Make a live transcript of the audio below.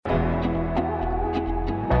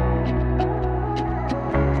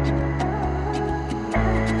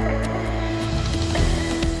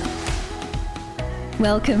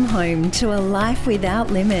Welcome home to a life without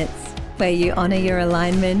limits, where you honor your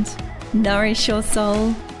alignment, nourish your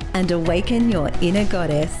soul, and awaken your inner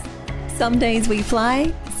goddess. Some days we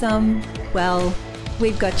fly, well,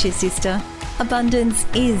 we've got you, sister. Abundance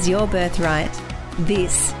is your birthright.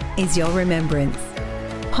 This is your remembrance.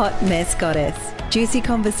 Hot Mess Goddess. Juicy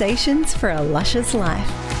conversations for a luscious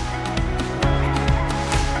life.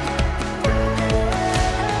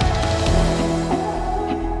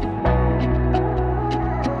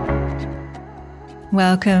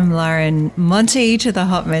 Welcome, Lauren Monty, to the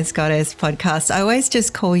Hot Mess Goddess podcast. I always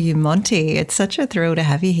just call you Monty. It's such a thrill to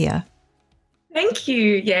have you here. Thank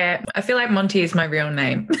you. Yeah, I feel like Monty is my real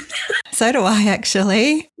name. So do I,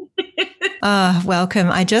 actually. Welcome.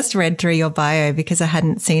 I just read through your bio because I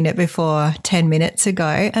hadn't seen it before 10 minutes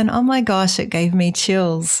ago. And oh my gosh, it gave me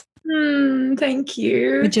chills. Thank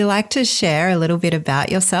you. Would you like to share a little bit about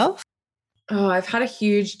yourself? Oh, I've had a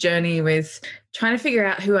huge journey with trying to figure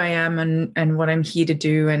out who I am and what I'm here to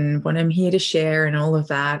do and what I'm here to share and all of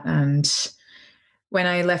that. And when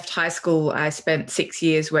I left high school, I spent 6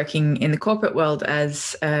 years working in the corporate world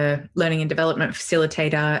as a learning and development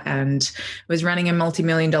facilitator and was running a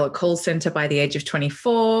multi-million-dollar call center by the age of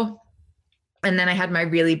 24. And then I had my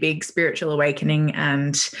really big spiritual awakening,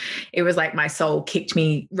 and it was like my soul kicked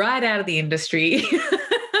me right out of the industry.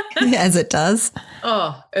 As it does.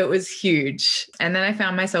 Oh, it was huge. And then I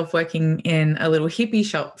found myself working in a little hippie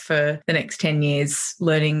shop for the next 10 years,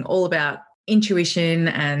 learning all about intuition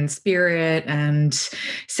and spirit and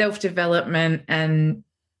self-development. And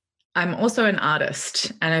I'm also an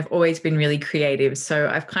artist, and I've always been really creative. So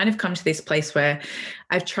I've kind of come to this place where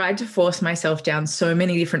I've tried to force myself down so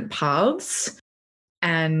many different paths.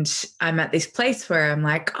 And I'm at this place where I'm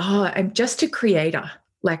like, I'm just a creator.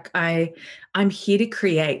 Like I'm here to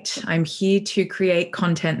create. I'm here to create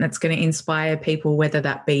content that's going to inspire people, whether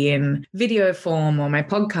that be in video form or my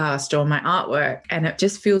podcast or my artwork. And it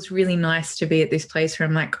just feels really nice to be at this place where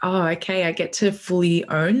I'm like, okay, I get to fully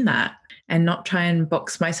own that and not try and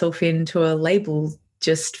box myself into a label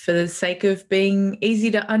just for the sake of being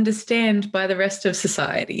easy to understand by the rest of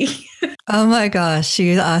society. Oh my gosh,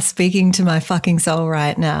 you are speaking to my fucking soul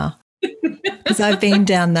right now. Because I've been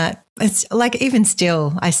down that. It's like, even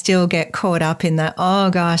still, I still get caught up in that, oh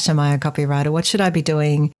gosh, am I a copywriter? What should I be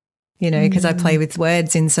doing? You know, because I play with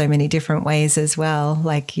words in so many different ways as well,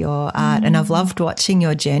 like your art. And I've loved watching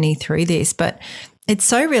your journey through this, but it's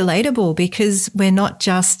so relatable because we're not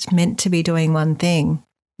just meant to be doing one thing.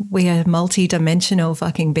 We are multi-dimensional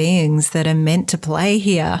fucking beings that are meant to play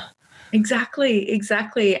here.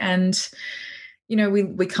 Exactly. And you know,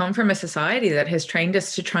 we come from a society that has trained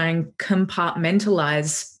us to try and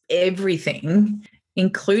compartmentalize everything,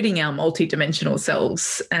 including our multidimensional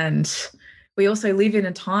selves. And we also live in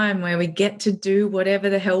a time where we get to do whatever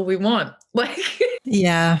the hell we want. Like,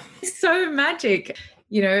 yeah, it's so magic.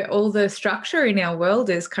 You know, all the structure in our world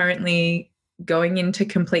is currently going into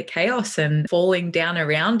complete chaos and falling down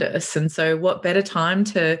around us. And so what better time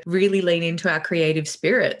to really lean into our creative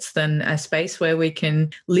spirits than a space where we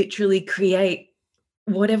can literally create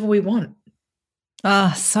whatever we want.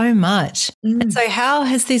 Oh, so much. And so how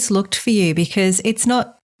has this looked for you? Because it's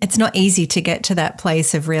not easy to get to that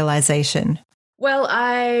place of realization. Well,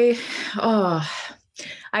 I've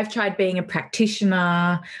tried being a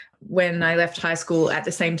practitioner. When I left high school, at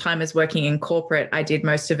the same time as working in corporate, I did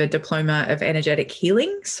most of a diploma of energetic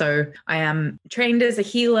healing. So I am trained as a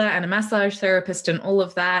healer and a massage therapist and all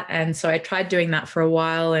of that. And so I tried doing that for a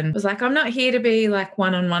while and was like, I'm not here to be like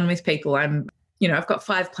one-on-one with people. I've got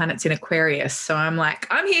 5 planets in Aquarius. So I'm like,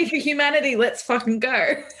 I'm here for humanity. Let's fucking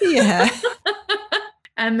go. Yeah.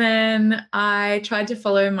 And then I tried to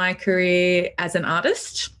follow my career as an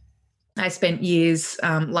artist. I spent years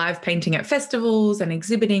live painting at festivals and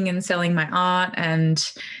exhibiting and selling my art.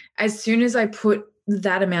 And as soon as I put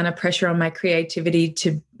that amount of pressure on my creativity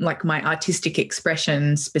to like my artistic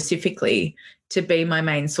expression specifically to be my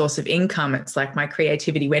main source of income, it's like my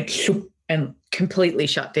creativity went and completely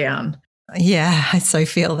shut down. Yeah, I so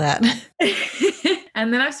feel that.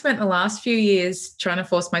 And then I've spent the last few years trying to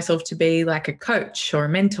force myself to be like a coach or a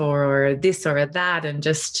mentor or a this or a that. And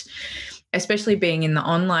just, especially being in the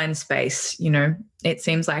online space, you know, it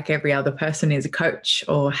seems like every other person is a coach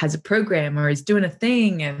or has a program or is doing a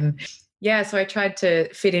thing. And yeah, so I tried to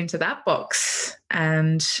fit into that box.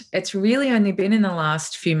 And it's really only been in the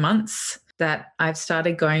last few months that I've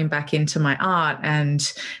started going back into my art and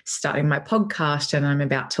starting my podcast, and I'm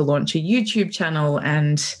about to launch a YouTube channel,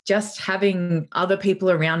 and just having other people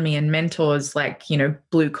around me and mentors like, you know,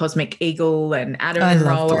 Blue Cosmic Eagle and Adam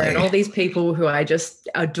Roller and all these people who I just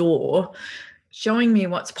adore, showing me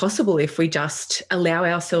what's possible if we just allow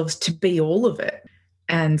ourselves to be all of it.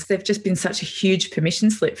 And they've just been such a huge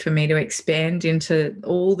permission slip for me to expand into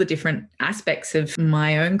all the different aspects of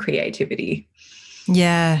my own creativity.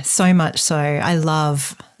 Yeah, so much so.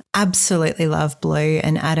 Absolutely love Blue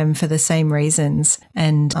and Adam for the same reasons.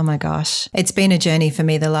 And oh my gosh, it's been a journey for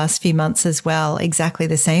me the last few months as well, exactly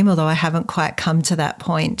the same, although I haven't quite come to that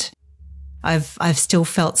point. I've still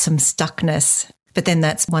felt some stuckness, but then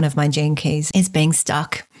that's one of my gene keys, is being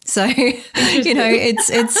stuck. So,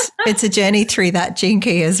 it's a journey through that gene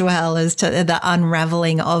key as well, as to the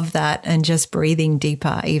unraveling of that, and just breathing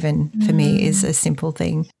deeper, even for me, is a simple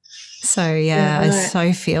thing. So, yeah, I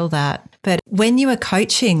so feel that. But when you were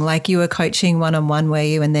coaching, like you were coaching one-on-one, were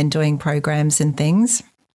you, and then doing programs and things?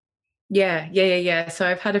 Yeah. So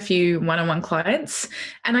I've had a few one-on-one clients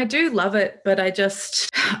and I do love it, but I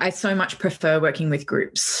so much prefer working with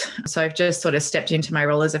groups. So I've just sort of stepped into my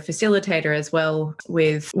role as a facilitator as well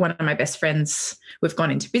with one of my best friends. We've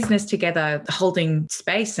gone into business together, holding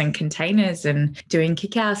space and containers and doing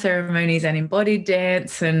cacao ceremonies and embodied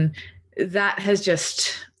dance. And that has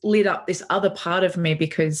just lit up this other part of me,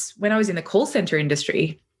 because when I was in the call center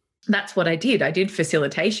industry, that's what I did. I did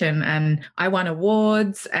facilitation and I won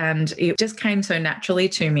awards and it just came so naturally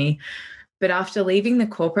to me. But after leaving the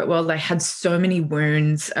corporate world, I had so many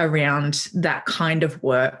wounds around that kind of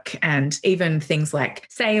work, and even things like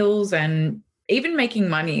sales and even making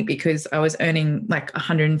money, because I was earning like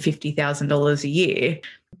 $150,000 a year,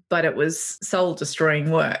 but it was soul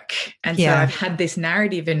destroying work. And so I've had this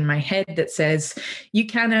narrative in my head that says you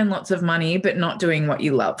can earn lots of money, but not doing what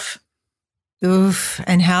you love. Oof.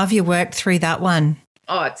 And how have you worked through that one?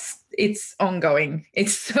 Oh, it's ongoing.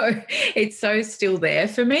 It's so still there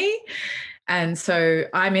for me. And so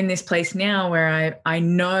I'm in this place now where I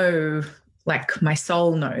know, like my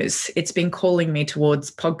soul knows, it's been calling me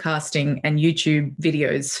towards podcasting and YouTube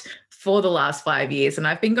videos for the last 5 years. And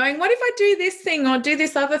I've been going, what if I do this thing or do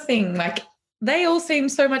this other thing? Like, they all seem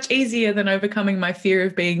so much easier than overcoming my fear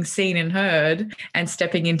of being seen and heard and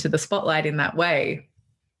stepping into the spotlight in that way.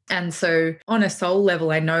 And so on a soul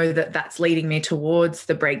level, I know that that's leading me towards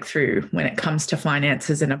the breakthrough when it comes to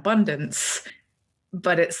finances and abundance.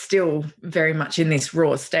 But it's still very much in this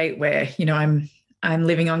raw state where, I'm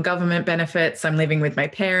living on government benefits, I'm living with my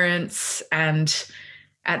parents, and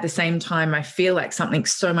at the same time, I feel like something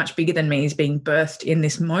so much bigger than me is being birthed in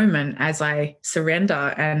this moment as I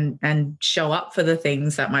surrender and show up for the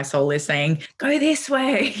things that my soul is saying, go this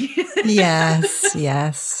way.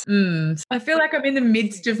 Yes. I feel like I'm in the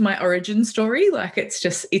midst of my origin story. Like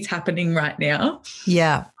it's happening right now.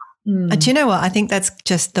 Yeah. Do you know what? I think that's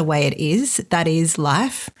just the way it is. That is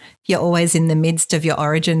life. You're always in the midst of your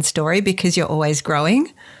origin story because you're always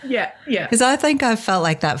growing. Yeah. Because I think I've felt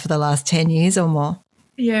like that for the last 10 years or more.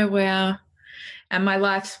 Yeah, wow. And my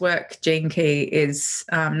life's work gene key is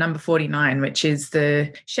number 49, which is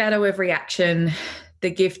the shadow of reaction,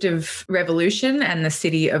 the gift of revolution, and the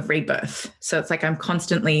city of rebirth. So it's like I'm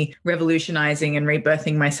constantly revolutionizing and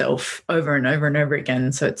rebirthing myself over and over and over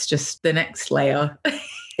again. So it's just the next layer.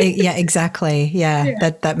 Yeah, exactly. Yeah.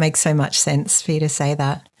 That makes so much sense for you to say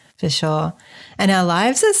that, for sure. And our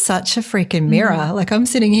lives are such a freaking mirror. Like I'm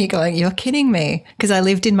sitting here going, you're kidding me. Because I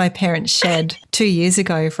lived in my parents' shed 2 years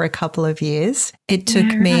ago for a couple of years. It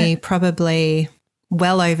took me probably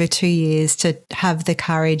well over 2 years to have the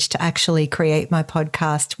courage to actually create my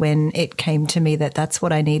podcast when it came to me that that's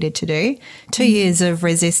what I needed to do. 2 years of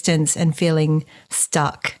resistance and feeling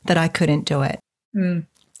stuck that I couldn't do it.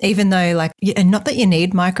 Even though and not that you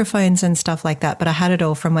need microphones and stuff like that, but I had it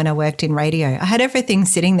all from when I worked in radio. I had everything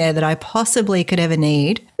sitting there that I possibly could ever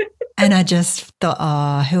need. And I just thought,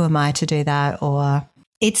 oh, who am I to do that? Or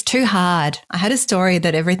it's too hard. I had a story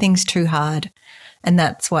that everything's too hard. And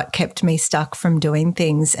that's what kept me stuck from doing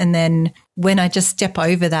things. And then when I just step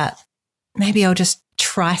over that, maybe I'll just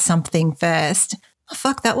try something first. Oh,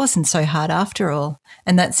 fuck, that wasn't so hard after all.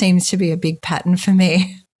 And that seems to be a big pattern for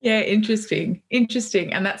me. Yeah, interesting.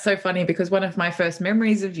 And that's so funny because one of my first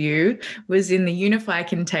memories of you was in the Unify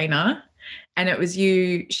container, and it was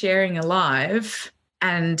you sharing a live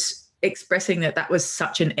and expressing that was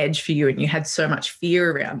such an edge for you and you had so much fear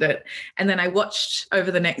around it. And then I watched over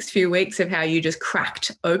the next few weeks of how you just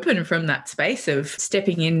cracked open from that space of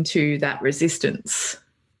stepping into that resistance.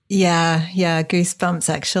 Yeah, goosebumps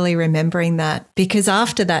actually remembering that, because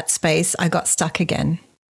after that space I got stuck again.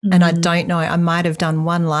 And I don't know, I might have done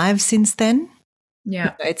one live since then.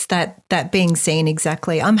 Yeah. It's that being seen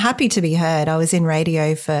exactly. I'm happy to be heard. I was in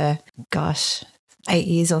radio for, 8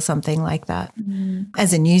 years or something like that.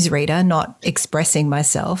 As a newsreader, not expressing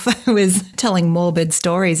myself. I was telling morbid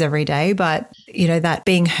stories every day, but, that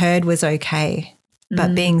being heard was okay.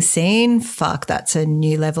 But being seen, fuck, that's a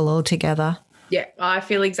new level altogether. Yeah, I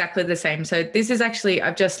feel exactly the same. So this is actually,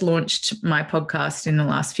 I've just launched my podcast in the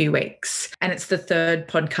last few weeks, and it's the third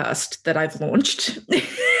podcast that I've launched.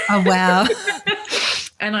 Oh, wow.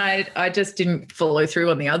 And I just didn't follow through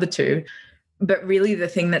on the other two. But really the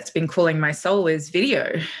thing that's been calling my soul is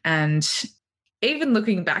video. And even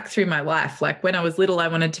looking back through my life, like when I was little, I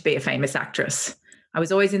wanted to be a famous actress. I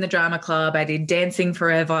was always in the drama club. I did dancing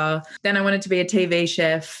forever. Then I wanted to be a TV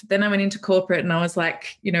chef. Then I went into corporate and I was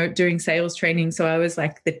like, doing sales training. So I was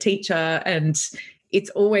like the teacher. And it's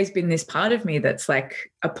always been this part of me that's like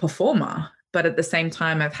a performer. But at the same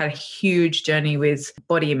time, I've had a huge journey with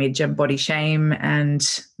body image and body shame. And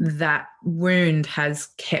that wound has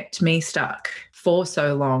kept me stuck for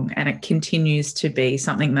so long. And it continues to be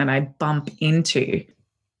something that I bump into.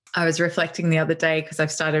 I was reflecting the other day because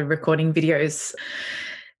I've started recording videos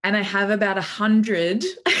and I have about 100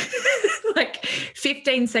 like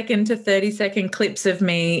 15-second to 30-second clips of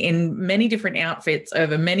me in many different outfits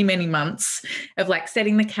over many, many months of like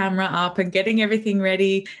setting the camera up and getting everything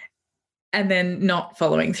ready and then not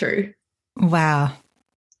following through. Wow.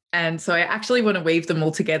 And so I actually want to weave them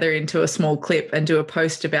all together into a small clip and do a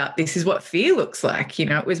post about this is what fear looks like.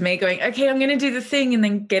 It was me going, okay, I'm going to do the thing, and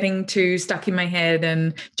then getting too stuck in my head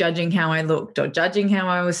and judging how I looked or judging how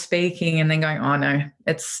I was speaking, and then going, oh no,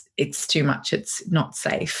 it's too much. It's not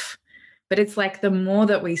safe. But it's like the more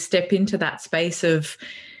that we step into that space of,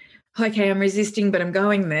 okay, I'm resisting, but I'm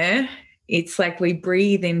going there. It's like we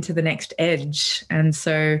breathe into the next edge. And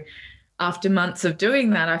so after months of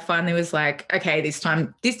doing that, I finally was like, okay, this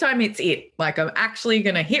time it's it. Like I'm actually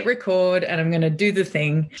going to hit record and I'm going to do the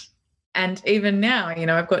thing. And even now,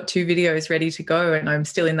 I've got 2 videos ready to go and I'm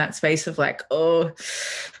still in that space of like, oh,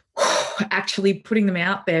 actually putting them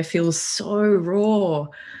out there feels so raw.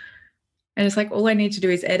 And it's like, all I need to do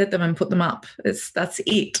is edit them and put them up. That's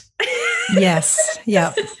it. Yes.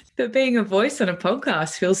 Yeah. But being a voice on a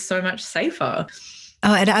podcast feels so much safer.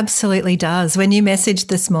 Oh, it absolutely does. When you messaged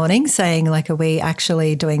this morning saying, like, are we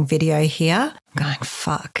actually doing video here? I'm going,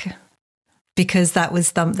 fuck. Because that was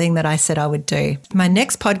something that I said I would do. My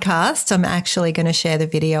next podcast, I'm actually going to share the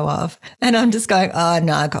video of. And I'm just going, oh,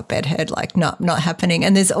 no, I got bedhead. Like, no, not happening.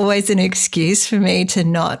 And there's always an excuse for me to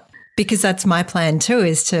not, because that's my plan too,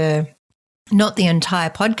 is to not the entire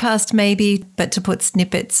podcast maybe, but to put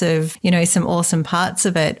snippets of, some awesome parts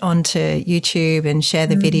of it onto YouTube and share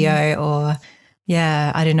the video or...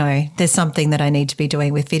 Yeah, I don't know. There's something that I need to be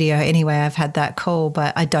doing with video anyway. I've had that call,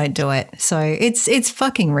 but I don't do it. So it's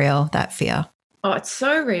fucking real, that fear. Oh, it's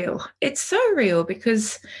so real. It's so real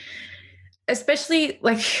because especially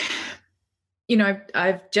like,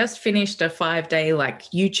 I've just finished a 5-day like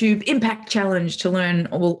YouTube impact challenge to learn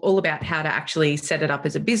all about how to actually set it up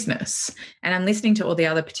as a business. And I'm listening to all the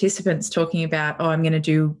other participants talking about, oh, I'm going to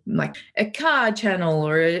do like a car channel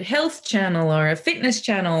or a health channel or a fitness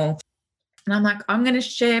channel. And I'm like, I'm going to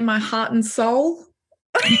share my heart and soul.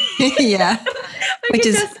 Yeah, which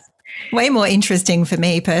is way more interesting for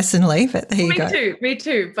me personally, but there you go. Me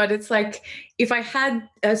too. But it's like if I had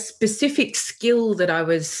a specific skill that I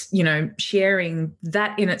was, sharing,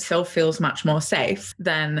 that in itself feels much more safe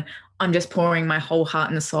than I'm just pouring my whole heart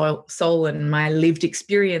and soul and my lived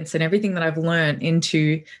experience and everything that I've learned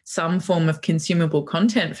into some form of consumable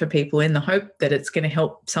content for people in the hope that it's going to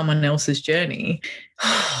help someone else's journey.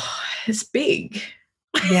 It's big.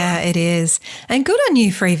 Yeah, it is. And good on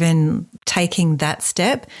you for even taking that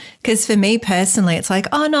step. Because for me personally, it's like,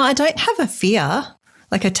 oh, no, I don't have a fear.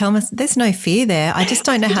 Like I tell myself, there's no fear there. I just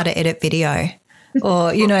don't know how to edit video.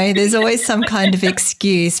 Or, there's always some kind of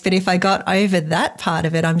excuse. But if I got over that part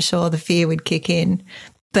of it, I'm sure the fear would kick in.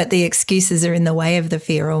 But the excuses are in the way of the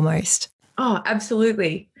fear almost. Oh,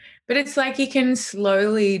 absolutely. But it's like you can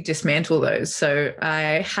slowly dismantle those. So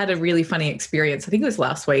I had a really funny experience, I think it was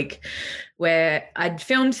last week, where I'd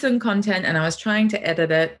filmed some content and I was trying to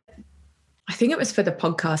edit it. I think it was for the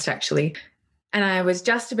podcast actually. And I was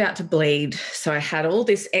just about to bleed. So I had all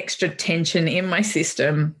this extra tension in my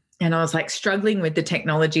system and I was like struggling with the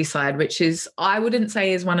technology side, which is, I wouldn't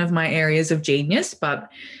say is one of my areas of genius, but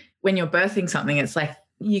when you're birthing something, it's like,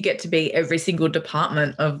 you get to be every single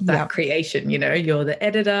department of that creation. You're the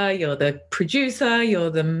editor, you're the producer,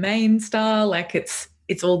 you're the main star. Like it's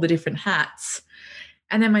all the different hats.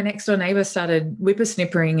 And then my next door neighbor started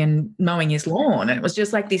whippersnippering and mowing his lawn. And it was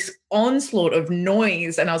just like this onslaught of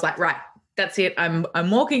noise. And I was like, right, that's it. I'm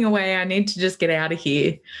walking away. I need to just get out of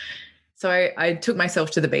here. So I took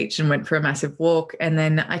myself to the beach and went for a massive walk. And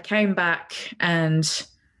then I came back and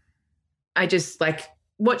I just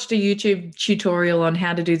watched a YouTube tutorial on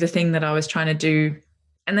how to do the thing that I was trying to do.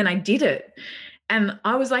 And then I did it. And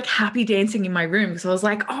I was like happy dancing in my room because I was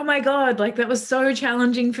like, oh my God, like that was so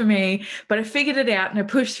challenging for me. But I figured it out and I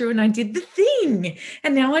pushed through and I did the thing.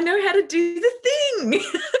 And now I know how to do the thing.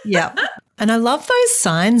 Yeah. And I love those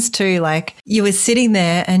signs too. Like you were sitting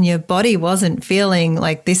there and your body wasn't feeling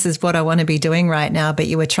like this is what I want to be doing right now, but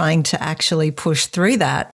you were trying to actually push through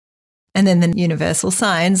that. And then the universal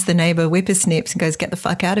signs, the neighbor whippersnips and goes, get the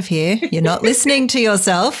fuck out of here. You're not listening to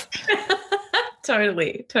yourself.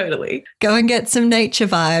 Totally. Go and get some nature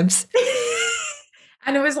vibes.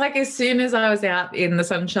 And it was like as soon as I was out in the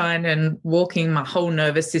sunshine and walking, my whole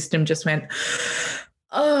nervous system just went,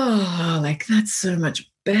 oh, like that's so much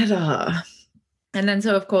better. And then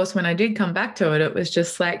so, of course, when I did come back to it, it was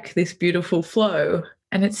just like this beautiful flow.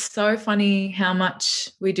 And it's so funny how much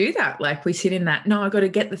we do that. Like we sit in that, no, I got to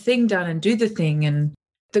get the thing done and do the thing. And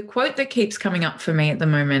the quote that keeps coming up for me at the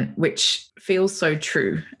moment, which feels so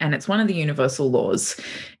true, and it's one of the universal laws,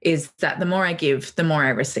 is that the more I give, the more I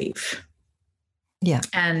receive. Yeah.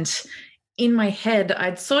 And in my head,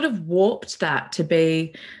 I'd sort of warped that to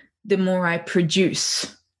be the more I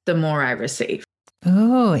produce, the more I receive.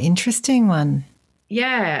 Oh, interesting one.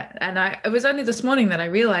 Yeah. And it was only this morning that I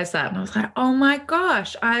realized that. And I was like, oh my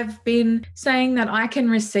gosh, I've been saying that I can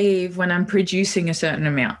receive when I'm producing a certain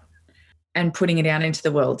amount and putting it out into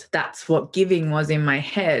the world. That's what giving was in my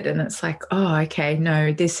head. And it's like, oh, okay,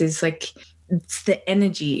 no, this is like, it's the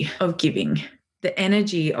energy of giving, the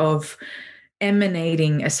energy of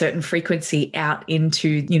emanating a certain frequency out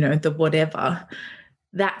into, the whatever.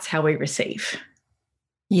 That's how we receive.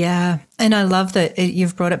 Yeah. And I love that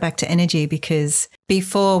you've brought it back to energy, because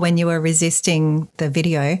before, when you were resisting the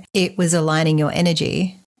video, it was aligning your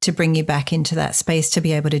energy to bring you back into that space to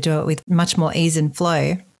be able to do it with much more ease and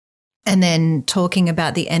flow. And then talking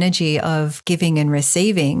about the energy of giving and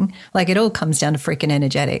receiving, like it all comes down to freaking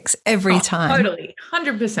energetics every time. Totally.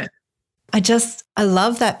 100%. I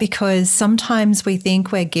love that, because sometimes we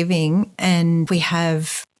think we're giving and we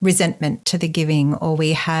have resentment to the giving, or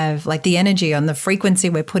we have like the energy on the frequency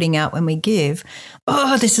we're putting out when we give.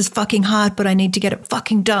 Oh, this is fucking hard, but I need to get it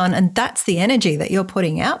fucking done. And that's the energy that you're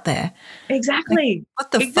putting out there. Exactly.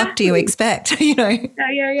 Like, what the fuck do you expect?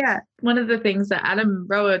 Yeah. One of the things that Adam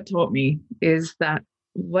Rower taught me is that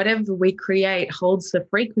whatever we create holds the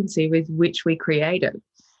frequency with which we create it.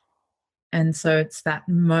 And so it's that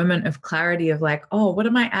moment of clarity of like, oh, what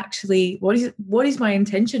is my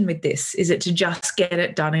intention with this? Is it to just get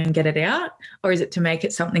it done and get it out? Or is it to make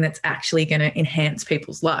it something that's actually going to enhance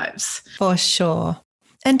people's lives? For sure.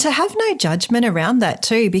 And to have no judgment around that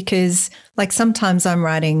too, because like sometimes I'm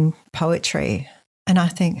writing poetry and I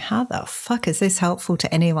think, how the fuck is this helpful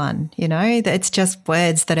to anyone? It's just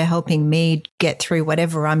words that are helping me get through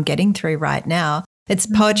whatever I'm getting through right now.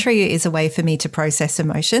 Poetry is a way for me to process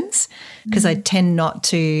emotions, because I tend not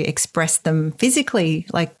to express them physically.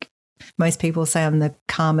 Like most people say I'm the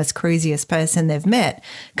calmest, cruisiest person they've met,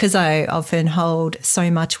 because I often hold so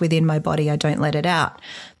much within my body, I don't let it out.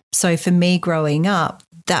 So for me growing up,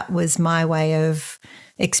 that was my way of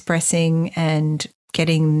expressing and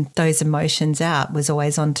getting those emotions out, was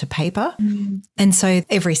always onto paper. And so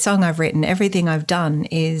every song I've written, everything I've done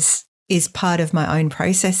is part of my own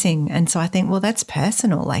processing. And so I think, well, that's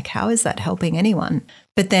personal. Like, how is that helping anyone?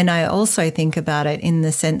 But then I also think about it in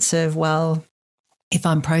the sense of, well, if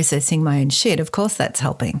I'm processing my own shit, of course that's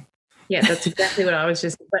helping. Yeah, that's exactly what I was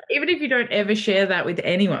just, but even if you don't ever share that with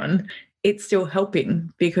anyone, it's still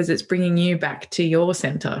helping, because it's bringing you back to your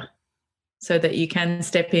center so that you can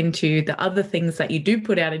step into the other things that you do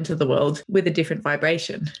put out into the world with a different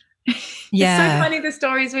vibration. Yeah. It's so funny, the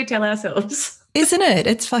stories we tell ourselves. Isn't it?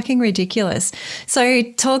 It's fucking ridiculous. So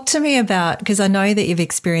talk to me about, because I know that you've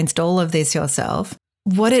experienced all of this yourself,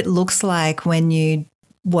 what it looks like when you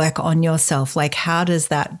work on yourself. Like, how does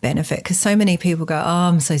that benefit? Because so many people go, oh,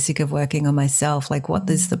 I'm so sick of working on myself. Like, what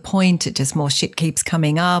is the point? It just more shit keeps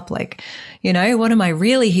coming up. Like, what am I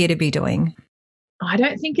really here to be doing? I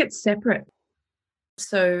don't think it's separate.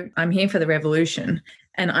 So I'm here for the revolution.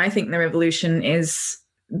 And I think the revolution is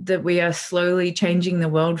that we are slowly changing the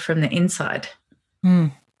world from the inside.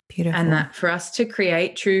 Beautiful. And that for us to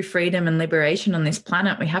create true freedom and liberation on this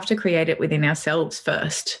planet, we have to create it within ourselves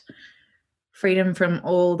first. Freedom from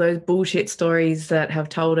all those bullshit stories that have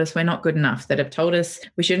told us we're not good enough, that have told us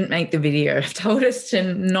we shouldn't make the video, have told us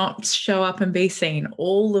to not show up and be seen,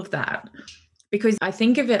 all of that. Because I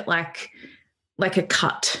think of it like a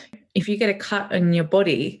cut. If you get a cut on your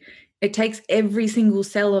body, it takes every single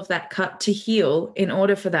cell of that cut to heal in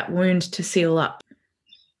order for that wound to seal up.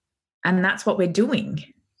 And that's what we're doing.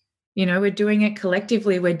 We're doing it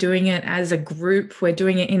collectively. We're doing it as a group. We're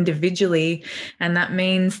doing it individually. And that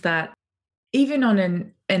means that even on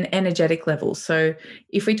an energetic level. So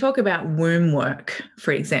if we talk about womb work,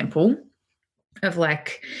 for example, of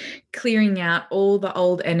like clearing out all the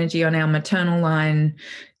old energy on our maternal line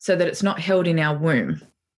so that it's not held in our womb.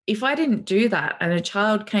 If I didn't do that and a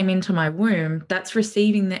child came into my womb, that's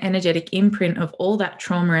receiving the energetic imprint of all that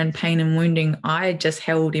trauma and pain and wounding I just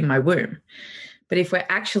held in my womb. But if we're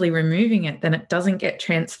actually removing it, then it doesn't get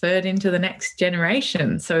transferred into the next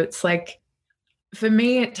generation. So it's like, for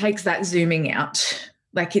me, it takes that zooming out.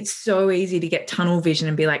 Like, it's so easy to get tunnel vision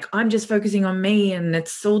and be like, I'm just focusing on me and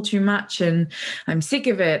it's all too much and I'm sick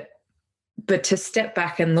of it. But to step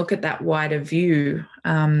back and look at that wider view,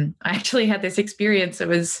 I actually had this experience. It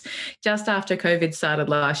was just after COVID started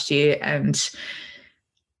last year. And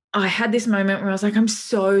I had this moment where I was like, I'm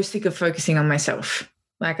so sick of focusing on myself.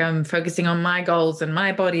 Like, I'm focusing on my goals and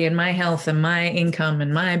my body and my health and my income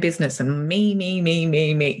and my business and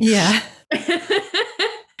me. Yeah.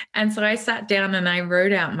 And so I sat down and I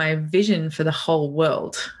wrote out my vision for the whole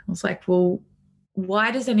world. I was like, well,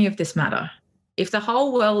 why does any of this matter? If the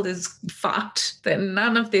whole world is fucked, then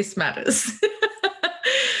none of this matters.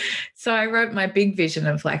 So I wrote my big vision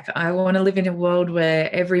of like, I want to live in a world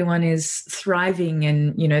where everyone is thriving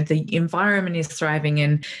and, you know, the environment is thriving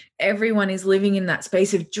and everyone is living in that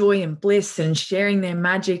space of joy and bliss and sharing their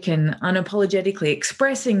magic and unapologetically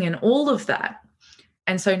expressing and all of that.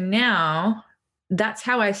 And so now that's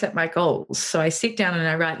how I set my goals. So I sit down and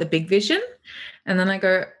I write the big vision and then I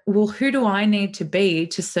go, well, who do I need to be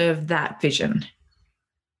to serve that vision?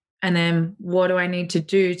 And then what do I need to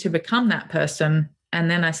do to become that person?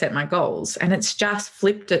 And then I set my goals. And it's just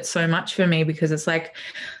flipped it so much for me because it's like,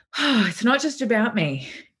 oh, it's not just about me,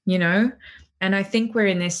 you know? And I think we're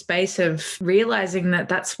in this space of realizing that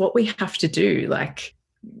that's what we have to do. Like,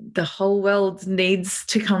 the whole world needs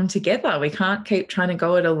to come together. We can't keep trying to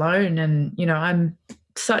go it alone. And, you know, I'm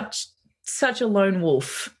such a lone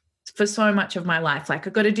wolf for so much of my life. Like,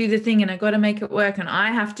 I've got to do the thing and I've got to make it work and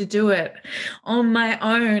I have to do it on my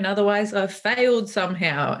own. Otherwise I've failed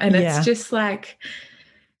somehow. And it's just like,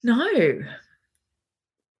 no.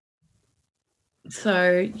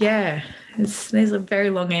 So yeah, there's a very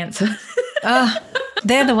long answer.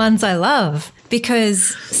 They're the ones I love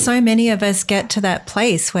because so many of us get to that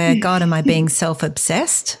place where, God, am I being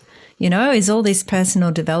self-obsessed? You know, is all this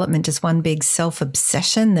personal development just one big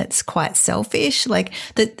self-obsession that's quite selfish? Like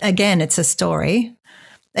that, again, it's a story.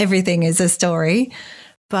 Everything is a story.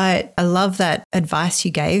 But I love that advice you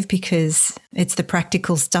gave because it's the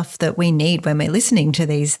practical stuff that we need when we're listening to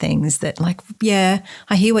these things that like, yeah,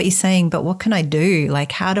 I hear what you're saying, but what can I do?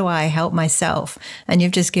 Like, how do I help myself? And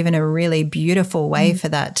you've just given a really beautiful way for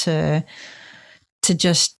that to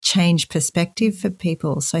just change perspective for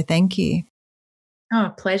people. So thank you.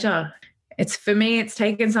 Oh, pleasure. It's, for me, it's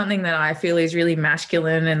taken something that I feel is really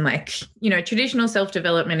masculine and like, you know, traditional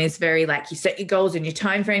self-development is very like you set your goals and your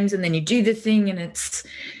timeframes and then you do the thing and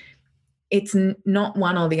it's not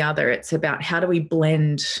one or the other. It's about how do we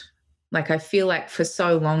blend. Like, I feel like for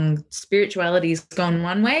so long, spirituality's gone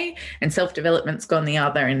one way and self-development's gone the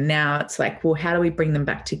other. And now it's like, well, how do we bring them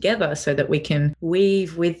back together so that we can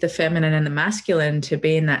weave with the feminine and the masculine to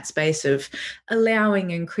be in that space of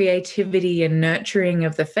allowing and creativity and nurturing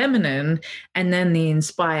of the feminine, and then the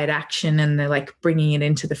inspired action and the like bringing it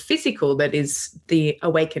into the physical that is the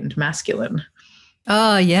awakened masculine.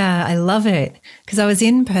 Oh, yeah, I love it because I was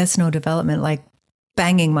in personal development, like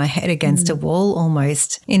banging my head against a wall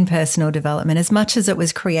almost in personal development. As much as it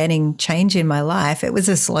was creating change in my life, it was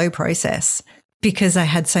a slow process because I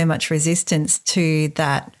had so much resistance to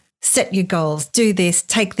that. Set your goals, do this,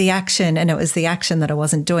 take the action. And it was the action that I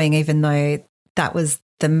wasn't doing, even though that was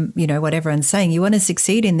the, you know, what everyone's saying. You want to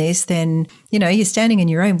succeed in this, then, you know, you're standing in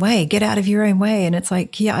your own way, get out of your own way. And it's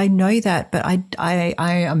like, yeah, I know that, but I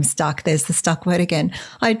am stuck. There's the stuck word again.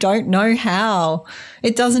 I don't know how.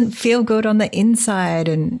 It doesn't feel good on the inside.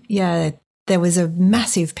 And yeah, there was a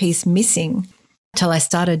massive piece missing till I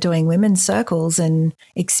started doing women's circles and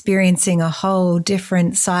experiencing a whole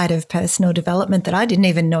different side of personal development that I didn't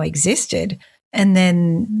even know existed. And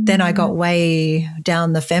then I got way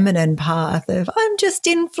down the feminine path of I'm just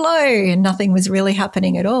in flow and nothing was really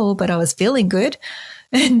happening at all, but I was feeling good.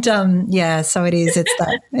 And yeah, so it's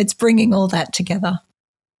that, it's bringing all that together.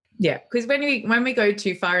 Yeah, because when we go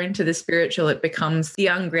too far into the spiritual, it becomes the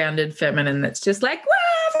ungrounded feminine that's just like,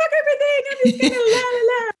 wow, fuck everything, I'm just gonna la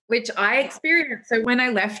la la, which I experienced. So when I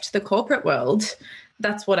left the corporate world,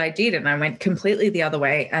 that's what I did. And I went completely the other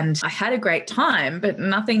way. And I had a great time, but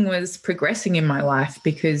nothing was progressing in my life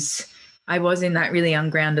because I was in that really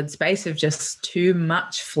ungrounded space of just too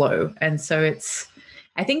much flow. And so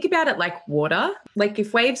I think about it like water. Like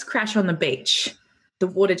if waves crash on the beach, the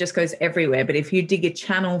water just goes everywhere. But if you dig a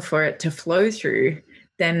channel for it to flow through,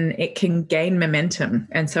 then it can gain momentum.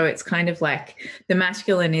 And so it's kind of like the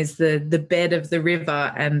masculine is the bed of the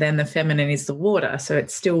river, and then the feminine is the water. So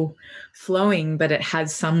it's still flowing, but it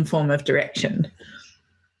has some form of direction.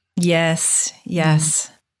 Yes.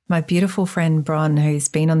 My beautiful friend Bron, who's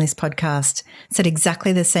been on this podcast, said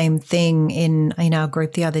exactly the same thing in our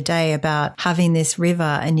group the other day about having this river,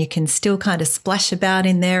 and you can still kind of splash about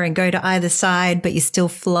in there and go to either side, but you're still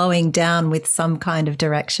flowing down with some kind of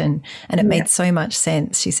direction. And it made so much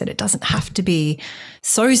sense. She said it doesn't have to be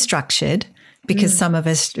so structured, because some of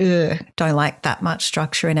us don't like that much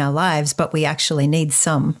structure in our lives, but we actually need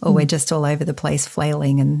some, or we're just all over the place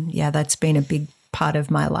flailing. And yeah, that's been a big part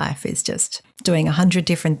of my life, is just doing 100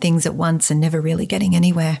 different things at once and never really getting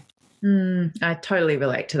anywhere. I totally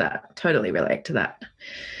relate to that.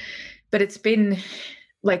 But it's been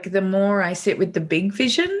like, the more I sit with the big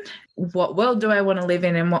vision, what world do I want to live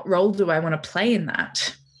in and what role do I want to play in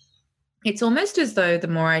that? It's almost as though the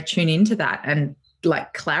more I tune into that and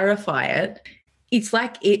like clarify it, it's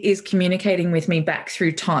like it is communicating with me back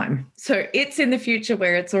through time. So it's in the future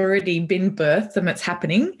where it's already been birthed and it's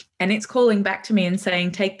happening, and it's calling back to me and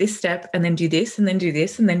saying, take this step and then do this and then do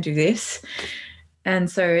this and then do this.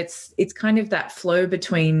 And so it's kind of that flow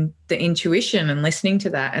between the intuition and listening to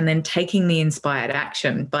that and then taking the inspired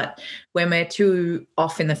action. But when we're too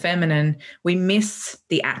off in the feminine, we miss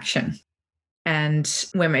the action. And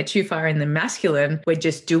when we're too far in the masculine, we're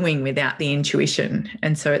just doing without the intuition.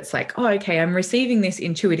 And so it's like, oh, okay, I'm receiving this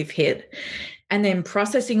intuitive hit and then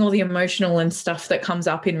processing all the emotional and stuff that comes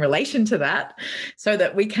up in relation to that so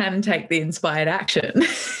that we can take the inspired action.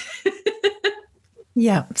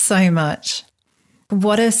 Yeah, so much.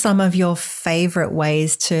 What are some of your favorite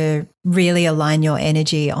ways to really align your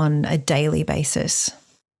energy on a daily basis?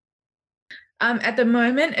 At the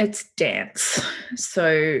moment, it's dance.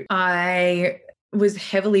 So I was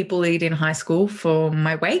heavily bullied in high school for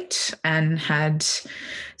my weight and had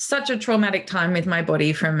such a traumatic time with my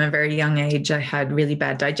body from a very young age. I had really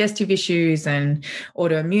bad digestive issues and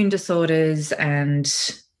autoimmune disorders, and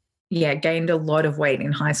gained a lot of weight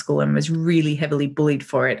in high school and was really heavily bullied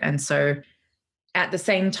for it. And so at the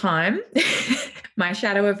same time, my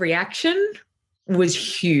shadow of reaction was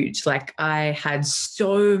huge. Like, I had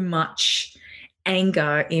so much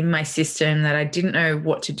anger in my system that I didn't know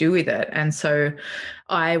what to do with it. And so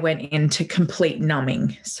I went into complete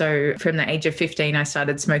numbing. So from the age of 15, I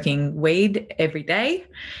started smoking weed every day.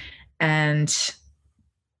 And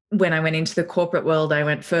when I went into the corporate world, I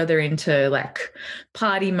went further into like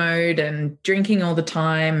party mode and drinking all the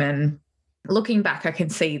time. And looking back, I can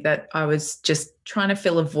see that I was just trying to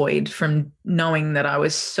fill a void from knowing that I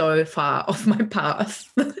was so far off my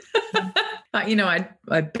path.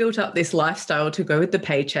 I built up this lifestyle to go with the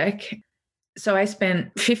paycheck. So I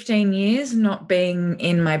spent 15 years not being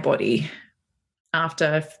in my body.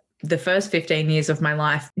 After the first 15 years of my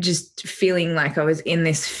life, just feeling like I was in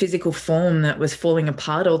this physical form that was falling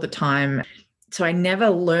apart all the time. So I never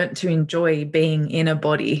learnt to enjoy being in a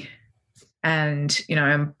body. And,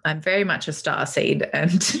 I'm very much a starseed.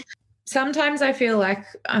 And sometimes I feel like,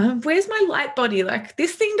 where's my light body? Like,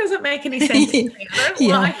 this thing doesn't make any sense to me. I don't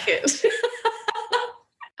like it.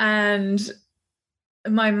 And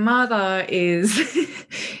my mother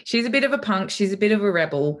she's a bit of a punk. She's a bit of a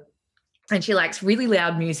rebel. And she likes really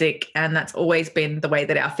loud music. And that's always been the way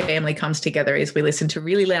that our family comes together, is we listen to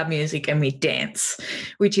really loud music and we dance,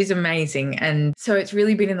 which is amazing. And so it's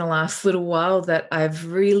really been in the last little while that I've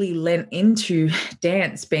really lent into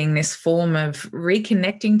dance being this form of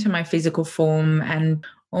reconnecting to my physical form and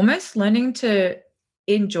almost learning to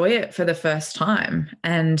enjoy it for the first time.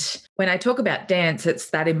 And when I talk about dance, it's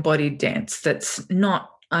that embodied dance. That's not,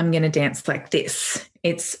 I'm going to dance like this.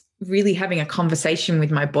 It's really having a conversation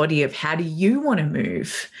with my body of, how do you want to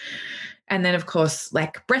move? And then, of course,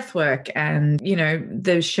 like breath work and,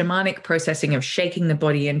 the shamanic processing of shaking the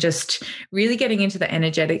body and just really getting into the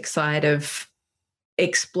energetic side of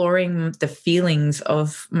exploring the feelings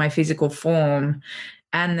of my physical form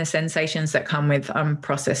and the sensations that come with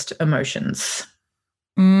unprocessed emotions.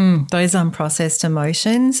 Those unprocessed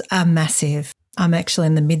emotions are massive. I'm actually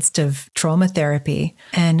in the midst of trauma therapy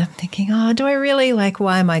and I'm thinking, do I really,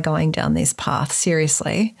 why am I going down this path?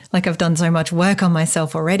 Seriously, I've done so much work on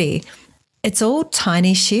myself already. It's all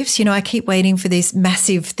tiny shifts. I keep waiting for this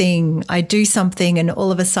massive thing. I do something and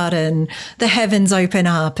all of a sudden the heavens open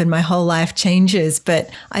up and my whole life changes. But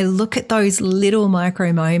I look at those little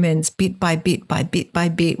micro moments bit by bit by bit by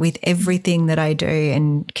bit with everything that I do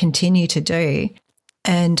and continue to do.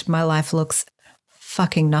 And my life looks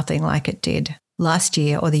fucking nothing like it did last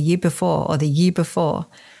year or the year before or the year before.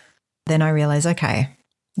 then I realized, okay,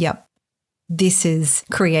 yep, this is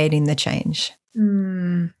creating the change.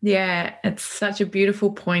 Yeah, it's such a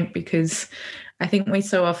beautiful point, because I think we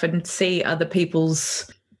so often see other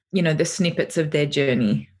people's, the snippets of their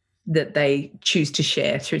journey that they choose to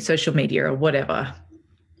share through social media or whatever.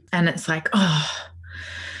 And it's like, oh,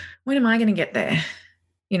 when am I going to get there?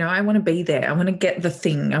 I want to be there. I want to get the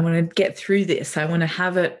thing. I want to get through this. I want to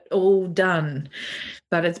have it all done.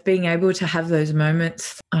 But it's being able to have those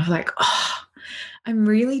moments of like, oh, I'm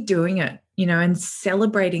really doing it, and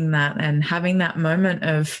celebrating that and having that moment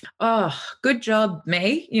of, oh, good job,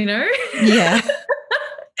 me, Yeah.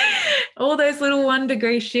 All those little 1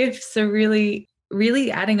 degree shifts are really,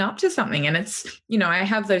 really adding up to something. And it's, I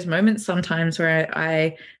have those moments sometimes where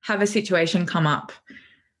I have a situation come up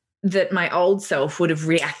that my old self would have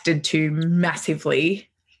reacted to massively,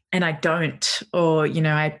 and I don't. Or,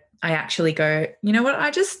 I actually go, you know what,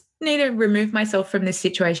 I just need to remove myself from this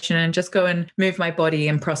situation and just go and move my body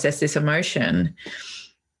and process this emotion.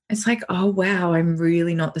 It's like, oh, wow, I'm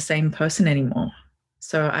really not the same person anymore.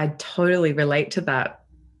 So I totally relate to that.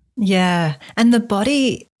 Yeah. And the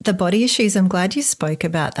body issues, I'm glad you spoke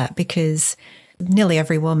about that, because nearly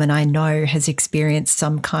every woman I know has experienced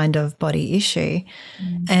some kind of body issue.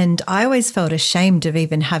 And I always felt ashamed of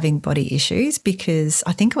even having body issues, because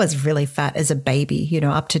I think I was really fat as a baby,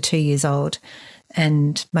 up to 2 years old.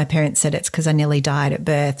 And my parents said it's because I nearly died at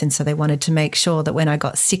birth. And so they wanted to make sure that when I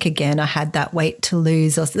got sick again, I had that weight to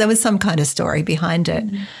lose. Or there was some kind of story behind it.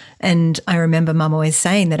 And I remember Mum always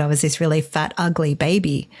saying that I was this really fat, ugly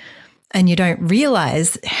baby. And you don't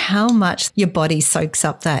realize how much your body soaks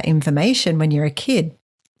up that information when you're a kid.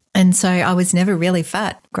 And so I was never really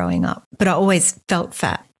fat growing up, but I always felt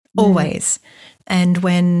fat, always. And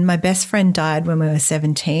when my best friend died when we were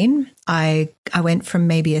 17, I went from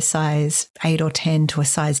maybe a size 8 or 10 to a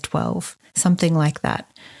size 12, something like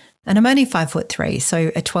that. And I'm only 5'3",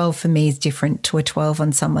 so a 12 for me is different to a 12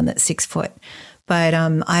 on someone that's 6 foot. But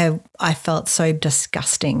I felt so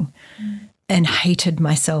disgusting. And hated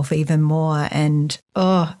myself even more. And,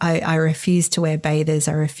 I refused to wear bathers.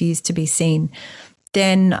 I refused to be seen.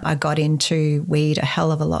 Then I got into weed a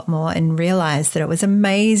hell of a lot more and realized that it was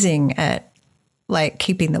amazing at like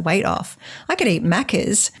keeping the weight off. I could eat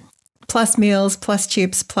Macca's plus meals, plus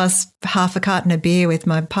chips, plus half a carton of beer with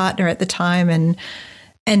my partner at the time.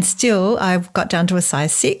 And still I got down to a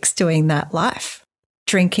size 6 doing that life,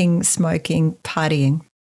 drinking, smoking, partying,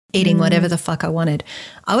 eating whatever the fuck I wanted.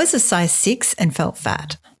 I was a size 6 and felt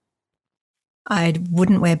fat. I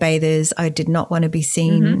wouldn't wear bathers. I did not want to be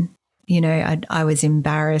seen. I was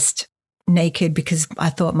embarrassed, naked, because I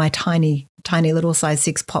thought my tiny, tiny little size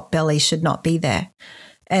 6 pot belly should not be there.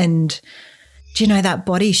 And, that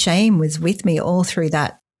body shame was with me all through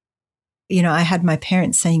that. I had my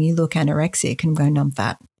parents saying, you look anorexic, and going, I'm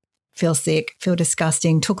fat. Feel sick, feel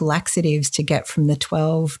disgusting, took laxatives to get from the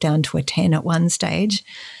 12 down to a 10 at one stage.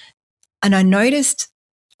 And I noticed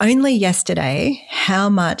only yesterday how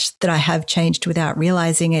much that I have changed without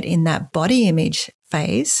realizing it in that body image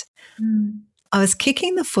phase. I was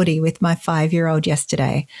kicking the footy with my 5-year-old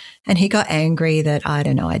yesterday, and he got angry that, I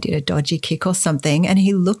don't know, I did a dodgy kick or something, and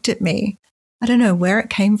he looked at me. I don't know where it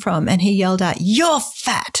came from, and he yelled out, "You're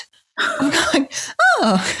fat." I'm going,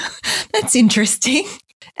 oh, that's interesting.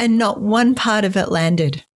 And not one part of it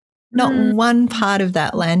landed. Not one part of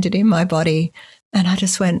that landed in my body. And I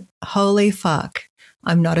just went, holy fuck,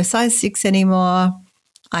 I'm not a size 6 anymore.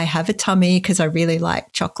 I have a tummy because I really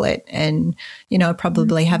like chocolate, and, I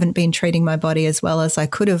probably haven't been treating my body as well as I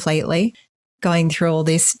could have lately. Going through all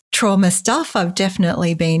this trauma stuff, I've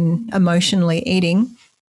definitely been emotionally eating,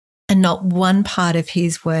 and not one part of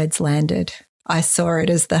his words landed. I saw it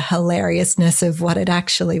as the hilariousness of what it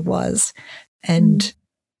actually was. And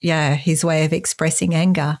his way of expressing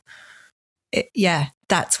anger.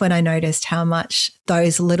 That's when I noticed how much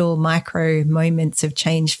those little micro moments of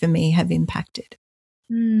change for me have impacted.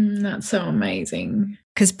 That's so amazing.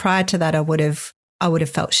 Because prior to that, I would have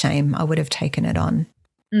felt shame. I would have taken it on.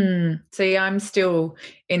 So I'm still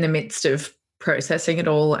in the midst of processing it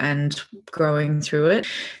all and growing through it.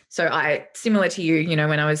 So similar to you,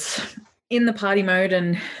 when I was in the party mode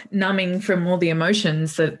and numbing from all the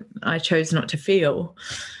emotions that I chose not to feel,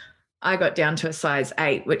 I got down to a size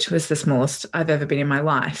 8, which was the smallest I've ever been in my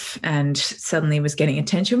life, and suddenly was getting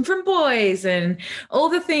attention from boys and all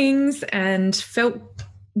the things, and felt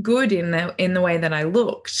good in the way that I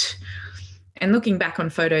looked. And looking back on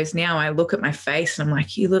photos now, I look at my face and I'm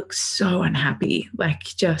like, you look so unhappy. Like,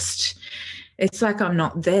 just, it's like I'm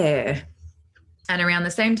not there. And around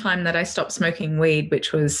the same time that I stopped smoking weed,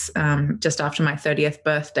 which was just after my 30th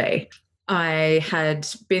birthday, I had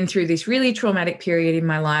been through this really traumatic period in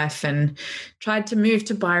my life and tried to move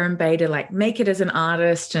to Byron Bay to like make it as an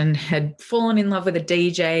artist, and had fallen in love with a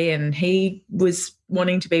DJ, and he was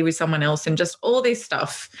wanting to be with someone else, and just all this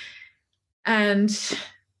stuff. And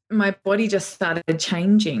my body just started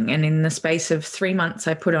changing. And in the space of 3 months,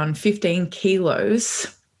 I put on 15 kilos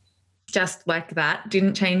just like that.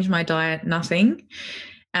 Didn't change my diet, nothing.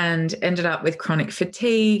 And ended up with chronic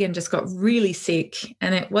fatigue and just got really sick.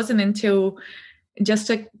 And it wasn't until just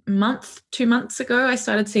a month, 2 months ago, I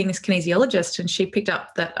started seeing this kinesiologist, and she picked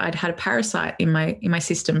up that I'd had a parasite in my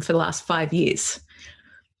system for the last 5 years.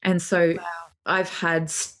 And so I've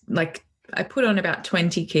had I put on about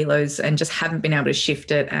 20 kilos and just haven't been able to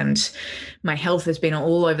shift it. And my health has been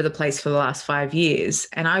all over the place for the last 5 years.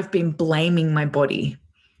 And I've been blaming my body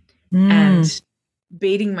and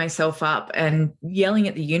beating myself up and yelling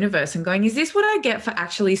at the universe and going, is this what I get for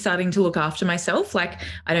actually starting to look after myself? Like,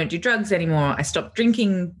 I don't do drugs anymore. I stopped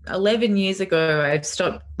drinking 11 years ago. I've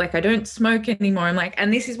stopped, like, I don't smoke anymore. I'm like,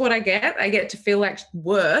 and this is what I get? I get to feel like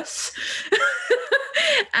worse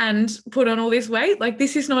and put on all this weight? Like,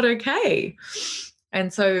 this is not okay.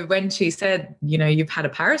 And so when she said, you know, you've had a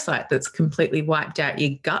parasite that's completely wiped out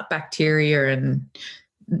your gut bacteria and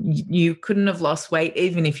you couldn't have lost weight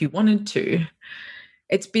even if you wanted to,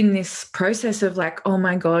 it's been this process of like, oh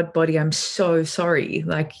my God, body, I'm so sorry.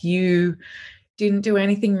 Like, you didn't do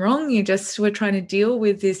anything wrong. You just were trying to deal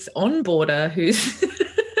with this onboarder who's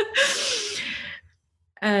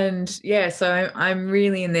and yeah, so I'm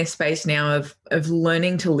really in this space now of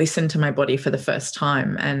learning to listen to my body for the first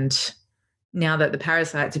time. And now that the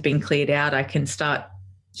parasites have been cleared out, I can start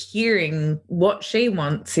hearing what she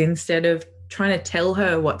wants instead of trying to tell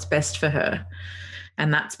her what's best for her.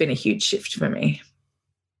 And that's been a huge shift for me.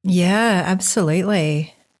 Yeah,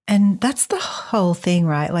 absolutely. And that's the whole thing,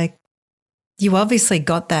 right? Like, you obviously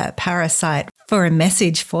got that parasite for a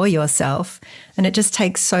message for yourself, and it just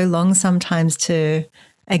takes so long sometimes to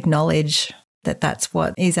acknowledge that that's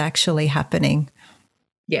what is actually happening.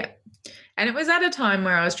 Yeah. And it was at a time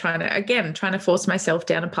where I was trying to force myself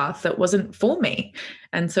down a path that wasn't for me.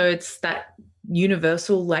 And so it's that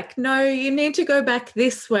universal, like, no, you need to go back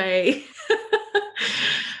this way.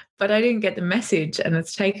 But I didn't get the message, and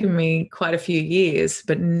it's taken me quite a few years.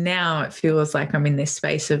 But now it feels like I'm in this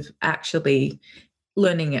space of actually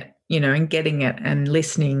learning it, you know, and getting it and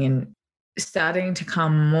listening and starting to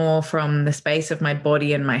come more from the space of my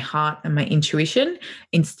body and my heart and my intuition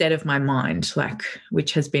instead of my mind, like,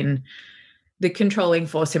 which has been the controlling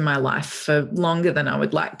force in my life for longer than I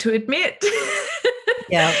would like to admit.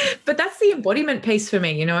 Yeah. But that's the embodiment piece for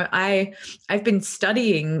me. You know, I've been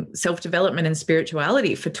studying self-development and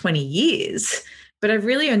spirituality for 20 years, but I've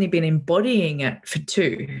really only been embodying it for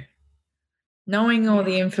 2. Knowing all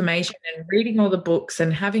the information and reading all the books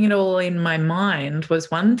and having it all in my mind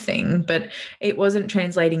was one thing, but it wasn't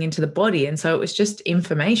translating into the body. And so it was just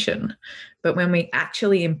information. But when we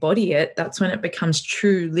actually embody it, that's when it becomes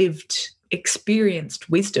true, lived, experienced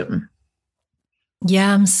wisdom.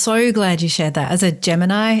 Yeah, I'm so glad you shared that. As a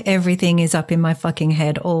Gemini, everything is up in my fucking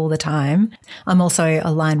head all the time. I'm also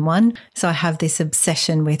a line 1, so I have this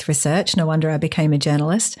obsession with research. No wonder I became a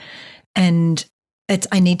journalist. And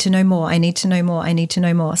I need to know more. I need to know more. I need to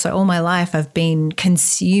know more. So all my life I've been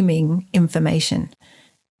consuming information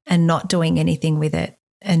and not doing anything with it.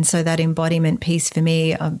 And so that embodiment piece for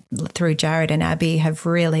me through Jared and Abby have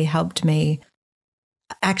really helped me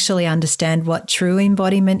actually understand what true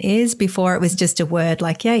embodiment is. Before it was just a word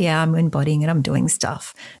like, yeah, I'm embodying it, I'm doing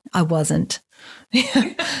stuff. I wasn't.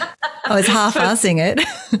 I was half-assing it.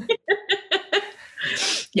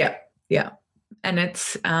 Yeah. And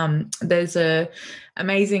it's there's a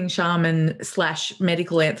amazing shaman /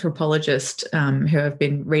 medical anthropologist who I've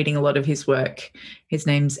been reading a lot of his work. His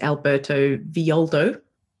name's Alberto Villoldo.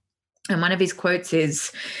 And one of his quotes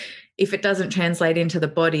is, if it doesn't translate into the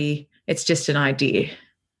body, it's just an idea.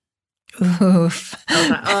 Oof. I was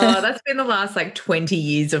like, oh, that's been the last 20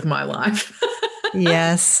 years of my life.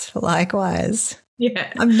 Yes, likewise.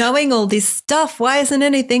 Yeah. I'm knowing all this stuff. Why isn't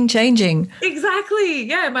anything changing? Exactly.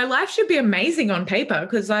 Yeah. My life should be amazing on paper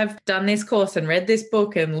because I've done this course and read this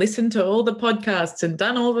book and listened to all the podcasts and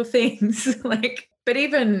done all the things. But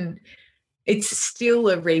even it's still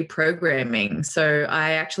a reprogramming. So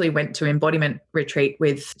I actually went to embodiment retreat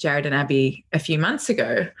with Jared and Abby a few months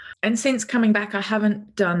ago. And since coming back, I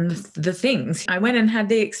haven't done the things. I went and had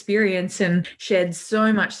the experience and shared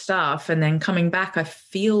so much stuff. And then coming back, I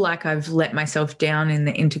feel like I've let myself down in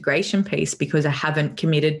the integration piece because I haven't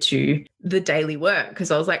committed to the daily work. Because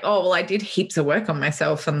I was like, oh, well, I did heaps of work on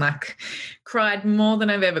myself and cried more than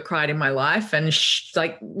I've ever cried in my life and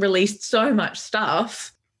released so much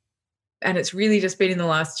stuff. And it's really just been in the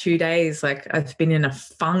last 2 days. Like I've been in a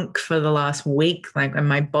funk for the last week, like, and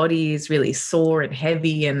my body is really sore and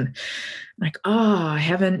heavy, and like, I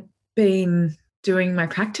haven't been doing my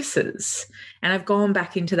practices. And I've gone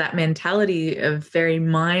back into that mentality of very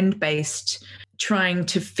mind-based, trying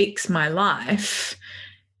to fix my life.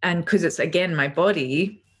 And because it's, again, my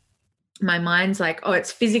body, my mind's like, oh,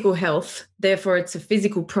 it's physical health, therefore it's a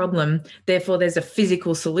physical problem, therefore there's a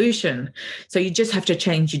physical solution. So you just have to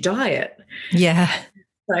change your diet. Yeah.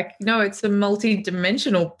 Like, no, it's a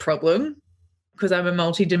multi-dimensional problem, because I'm a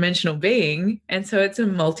multi-dimensional being. And so it's a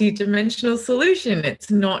multi-dimensional solution. It's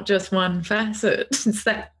not just one facet. It's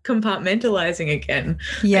that compartmentalizing again.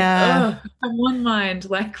 Yeah. Like, I'm one mind.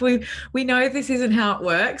 Like we know this isn't how it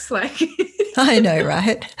works. Like I know,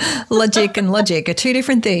 right? Logic and logic are two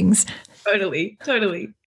different things. Totally.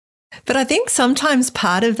 But I think sometimes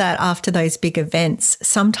part of that, after those big events,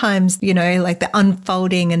 sometimes, like the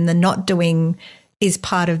unfolding and the not doing is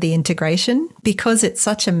part of the integration, because it's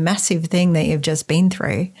such a massive thing that you've just been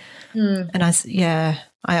through. And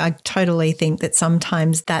I totally think that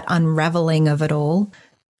sometimes that unraveling of it all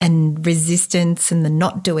and resistance and the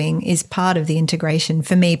not doing is part of the integration,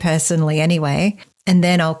 for me personally anyway. And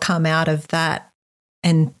then I'll come out of that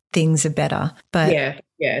and things are better. But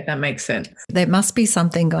yeah, that makes sense. There must be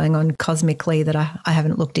something going on cosmically that I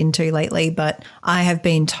haven't looked into lately, but I have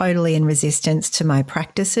been totally in resistance to my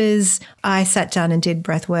practices. I sat down and did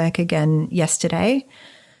breath work again yesterday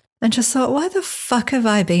and just thought, why the fuck have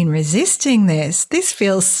I been resisting this? This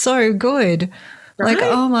feels so good. Right? Like,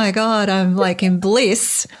 oh my God, I'm like in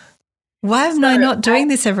bliss. Why am I not doing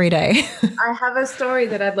this every day? I have a story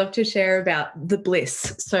that I'd love to share about the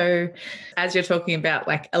bliss. So as you're talking about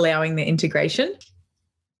like allowing the integration,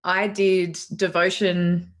 I did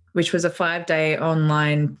devotion, which was a 5-day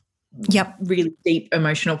online, really deep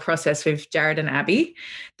emotional process with Jared and Abby.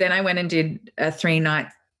 Then I went and did a 3-night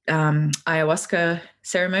ayahuasca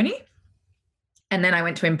ceremony. And then I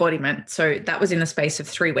went to embodiment. So that was in the space of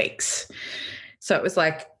 3 weeks. So it was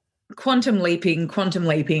like quantum leaping.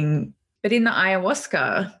 But in the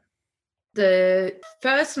ayahuasca, the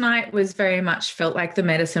first night was very much felt like the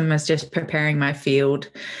medicine was just preparing my field.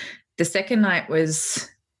 The second night was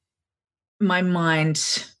my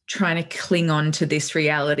mind trying to cling on to this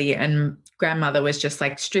reality, and grandmother was just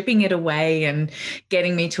like stripping it away and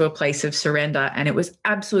getting me to a place of surrender. And it was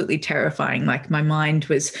absolutely terrifying. Like my mind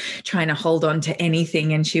was trying to hold on to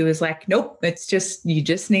anything. And she was like, nope, you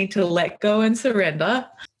just need to let go and surrender.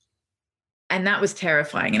 And that was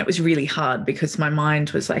terrifying. And it was really hard because my mind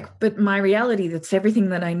was like, but my reality, that's everything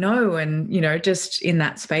that I know. And, just in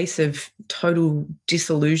that space of total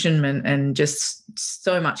disillusionment and just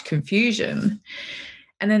so much confusion.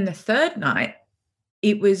 And then the third night,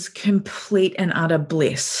 it was complete and utter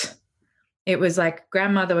bliss. It was like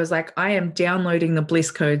grandmother was like, I am downloading the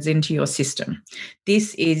bliss codes into your system.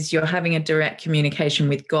 You're having a direct communication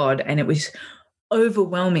with God. And it was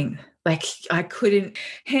overwhelming. Like I couldn't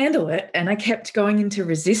handle it. And I kept going into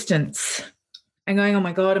resistance and going, oh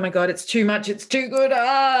my God, it's too much. It's too good.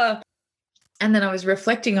 And then I was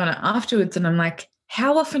reflecting on it afterwards and I'm like,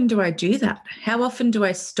 how often do I do that? How often do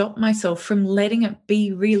I stop myself from letting it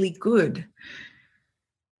be really good?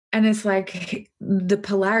 And it's like the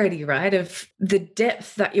polarity, right, of the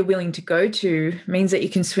depth that you're willing to go to means that you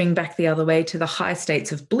can swing back the other way to the high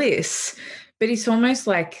states of bliss. But it's almost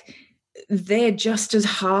like they're just as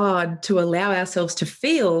hard to allow ourselves to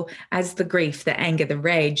feel as the grief, the anger, the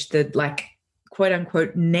rage, the like quote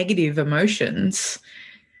unquote negative emotions.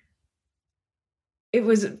 It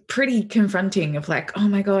was pretty confronting of like, oh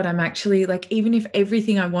my God, I'm actually like, even if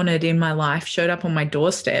everything I wanted in my life showed up on my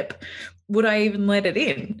doorstep, would I even let it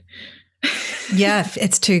in? Yeah,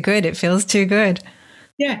 it's too good. It feels too good.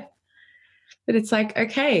 Yeah. But it's like,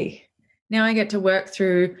 okay, now I get to work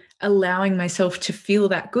through allowing myself to feel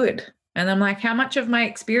that good. And I'm like, how much of my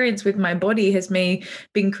experience with my body has me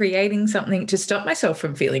been creating something to stop myself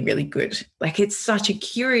from feeling really good? Like it's such a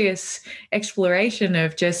curious exploration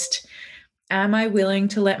of just, am I willing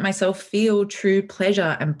to let myself feel true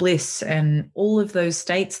pleasure and bliss and all of those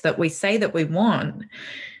states that we say that we want?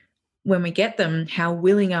 When we get them, how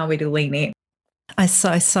willing are we to lean in? I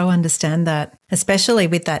so understand that, especially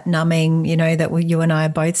with that numbing, that you and I are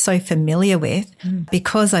both so familiar with,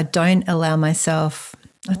 because I don't allow myself.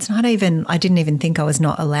 I didn't even think I was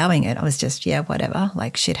not allowing it. I was just, whatever,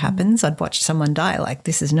 like shit happens. I'd watch someone die. Like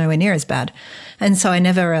this is nowhere near as bad. And so I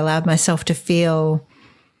never allowed myself to feel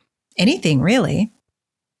anything really,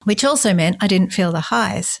 which also meant I didn't feel the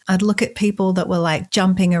highs. I'd look at people that were like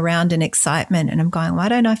jumping around in excitement and I'm going, why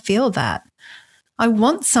don't I feel that? I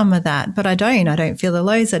want some of that, but I don't. I don't feel the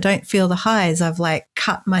lows. I don't feel the highs. I've like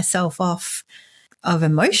cut myself off of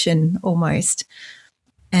emotion almost.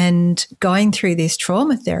 And going through this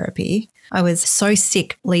trauma therapy, I was so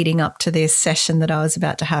sick leading up to this session that I was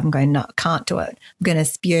about to have. I'm going, no, can't do it. I'm going to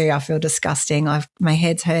spew. I feel disgusting. My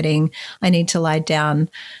head's hurting. I need to lie down.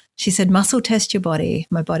 She said, muscle test your body.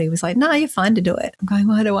 My body was like, no, you're fine to do it. I'm going,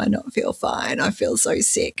 why do I not feel fine? I feel so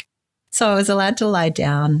sick. So I was allowed to lie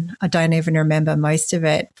down. I don't even remember most of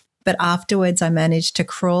it. But afterwards, I managed to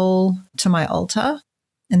crawl to my altar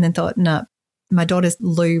and then thought, no, my daughter's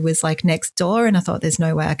loo was like next door. And I thought, there's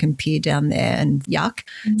no way I can peer down there and yuck.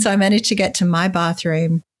 Mm-hmm. So I managed to get to my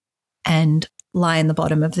bathroom and lie in the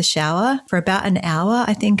bottom of the shower for about an hour,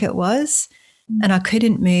 I think it was. Mm-hmm. And I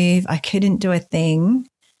couldn't move. I couldn't do a thing.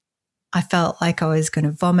 I felt like I was going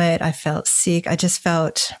to vomit. I felt sick. I just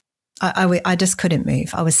felt, I just couldn't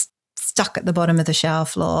move. I was stuck at the bottom of the shower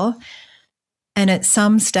floor. And at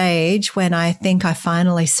some stage when I think I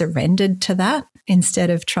finally surrendered to that, instead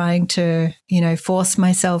of trying to, force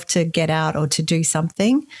myself to get out or to do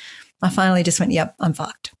something, I finally just went, yep, I'm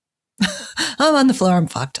fucked. I'm on the floor. I'm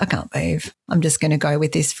fucked. I can't move. I'm just going to go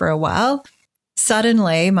with this for a while.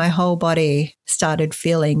 Suddenly, my whole body started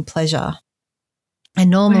feeling pleasure. And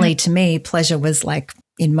normally to me, pleasure was like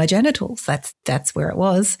in my genitals. That's where it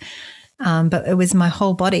was. But it was my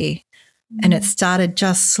whole body. And it started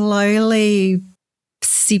just slowly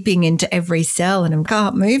seeping into every cell, and I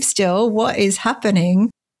can't move still. What is happening?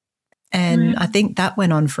 And I think that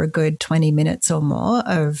went on for a good 20 minutes or more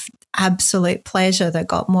of absolute pleasure that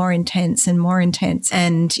got more intense and more intense.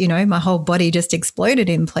 And, my whole body just exploded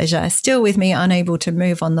in pleasure, still with me unable to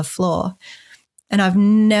move on the floor. And I've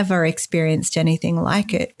never experienced anything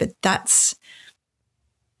like it. But that's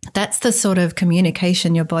the sort of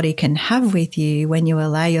communication your body can have with you when you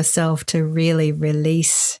allow yourself to really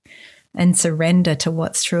release and surrender to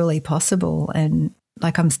what's truly possible. And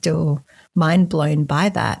like, I'm still mind blown by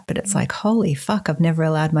that, but it's like, holy fuck, I've never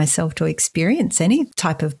allowed myself to experience any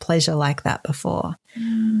type of pleasure like that before.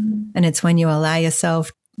 And it's when you allow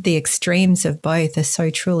yourself, the extremes of both are so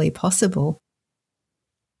truly possible.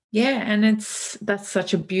 Yeah, and that's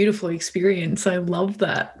such a beautiful experience. I love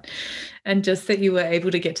that. And just that you were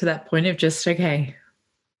able to get to that point of just, okay,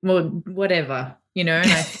 well, whatever, and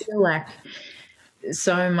I feel like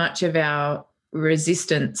so much of our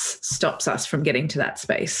resistance stops us from getting to that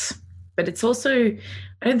space. But it's also,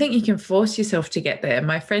 I don't think you can force yourself to get there.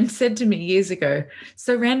 My friend said to me years ago,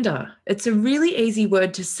 surrender. It's a really easy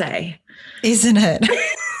word to say. Isn't it?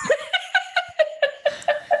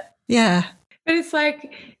 Yeah. But it's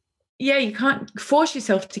like, yeah, you can't force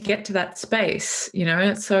yourself to get to that space,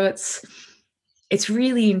 so it's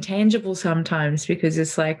really intangible sometimes, because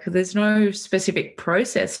it's like there's no specific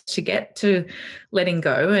process to get to letting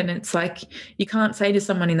go. And it's like you can't say to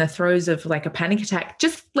someone in the throes of like a panic attack,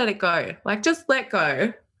 just let it go, like just let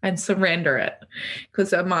go and surrender it,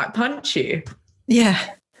 because I might punch you. Yeah.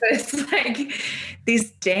 It's like this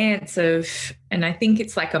dance of, and I think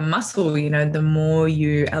it's like a muscle, the more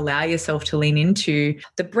you allow yourself to lean into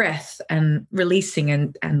the breath and releasing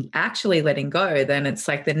and actually letting go, then it's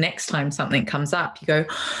like the next time something comes up, you go,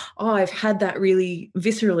 oh, I've had that really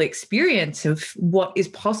visceral experience of what is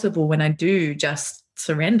possible when I do just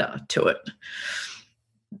surrender to it.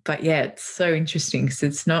 But yeah, it's so interesting because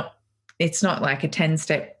it's not like a 10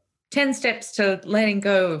 steps to letting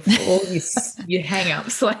go of all your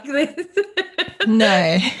hang-ups like this.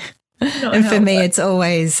 No. And for me, it's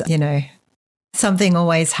always, something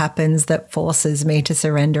always happens that forces me to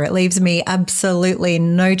surrender. It leaves me absolutely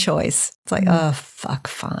no choice. It's like, oh, fuck,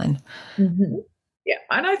 fine. Mm-hmm. Yeah.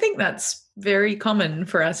 And I think that's very common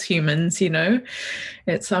for us humans,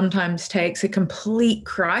 It sometimes takes a complete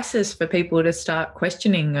crisis for people to start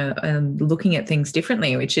questioning and looking at things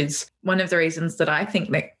differently, which is one of the reasons that I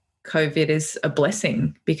think that COVID is a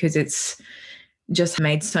blessing, because it's just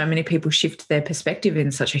made so many people shift their perspective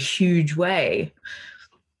in such a huge way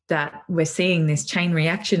that we're seeing this chain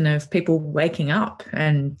reaction of people waking up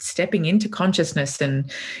and stepping into consciousness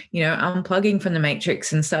and, unplugging from the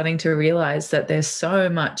matrix and starting to realize that there's so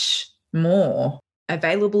much more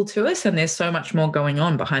available to us and there's so much more going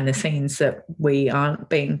on behind the scenes that we aren't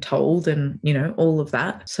being told, and, all of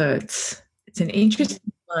that. So it's an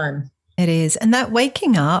interesting time. It is. And that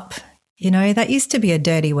waking up, that used to be a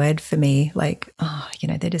dirty word for me. Like,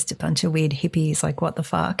 they're just a bunch of weird hippies. Like, what the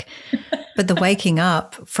fuck? But the waking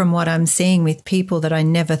up, from what I'm seeing with people that I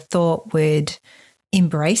never thought would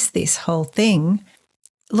embrace this whole thing,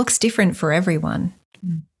 looks different for everyone.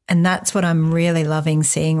 And that's what I'm really loving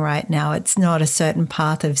seeing right now. It's not a certain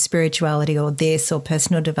path of spirituality or this or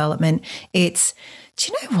personal development. It's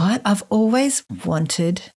Do you know what? I've always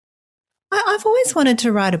wanted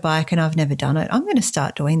to ride a bike and I've never done it. I'm going to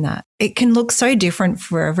start doing that. It can look so different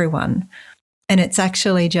for everyone. And it's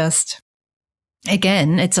actually just,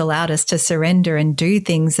 again, it's allowed us to surrender and do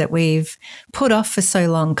things that we've put off for so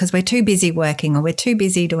long because we're too busy working or we're too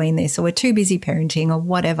busy doing this or we're too busy parenting or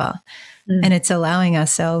whatever. And it's allowing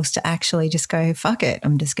ourselves to actually just go, fuck it,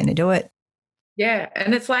 I'm just going to do it. Yeah.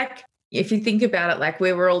 And it's like, if you think about it, like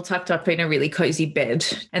we were all tucked up in a really cozy bed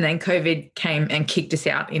and then COVID came and kicked us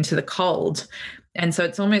out into the cold. And so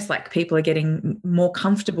it's almost like people are getting more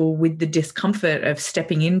comfortable with the discomfort of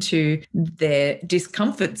stepping into their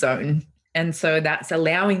discomfort zone. And so that's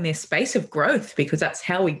allowing this space of growth, because that's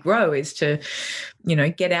how we grow, is to, you know,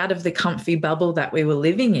 get out of the comfy bubble that we were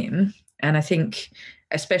living in. And I think,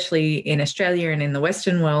 especially in Australia and in the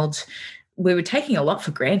Western world, we were taking a lot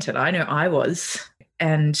for granted. I know I was.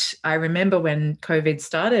 And I remember when COVID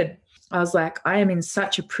started, I was like, I am in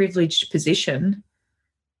such a privileged position.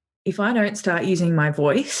 If I don't start using my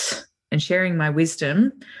voice and sharing my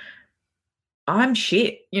wisdom, I'm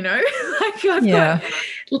shit, you know? Like I've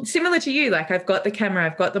got, similar to you, like I've got the camera,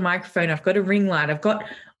 I've got the microphone, I've got a ring light, I've got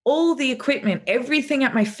all the equipment, everything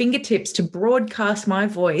at my fingertips to broadcast my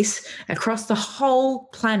voice across the whole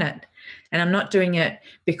planet. And I'm not doing it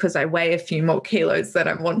because I weigh a few more kilos than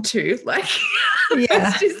I want to. Like,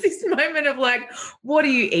 it's just this moment of like, what are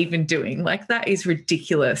you even doing? Like, that is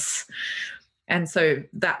ridiculous. And so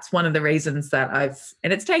that's one of the reasons that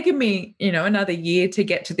and it's taken me, you know, another year to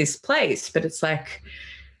get to this place, but it's like,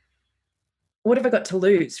 what have I got to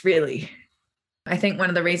lose, really? I think one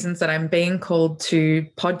of the reasons that I'm being called to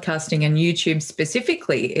podcasting and YouTube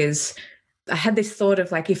specifically is I had this thought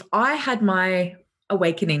of like, if I had my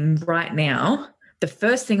awakening right now, the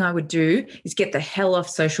first thing I would do is get the hell off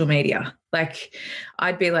social media. Like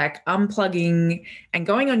I'd be like unplugging and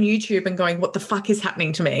going on YouTube and going, what the fuck is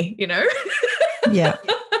happening to me? You know? Yeah.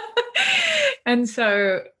 And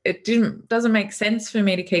so it doesn't make sense for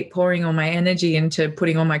me to keep pouring all my energy into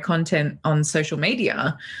putting all my content on social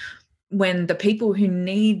media when the people who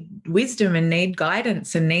need wisdom and need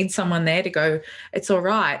guidance and need someone there to go, it's all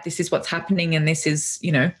right, this is what's happening and this is,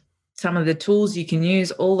 you know, some of the tools you can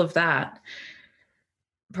use, all of that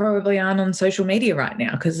probably aren't on social media right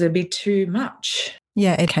now because there'd be too much.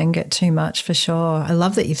 Yeah, it can get too much for sure. I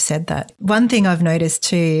love that you've said that. One thing I've noticed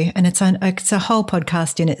too, and it's a whole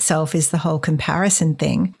podcast in itself, is the whole comparison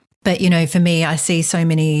thing. But, you know, for me, I see so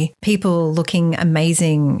many people looking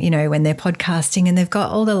amazing, you know, when they're podcasting and they've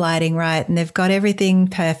got all the lighting right and they've got everything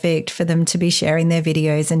perfect for them to be sharing their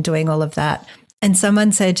videos and doing all of that. And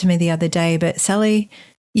someone said to me the other day, but Sally,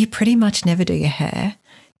 you pretty much never do your hair.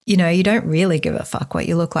 You know, you don't really give a fuck what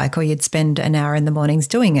you look like, or you'd spend an hour in the mornings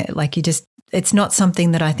doing it. Like it's not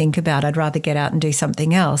something that I think about. I'd rather get out and do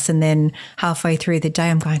something else. And then halfway through the day,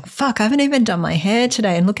 I'm going, fuck, I haven't even done my hair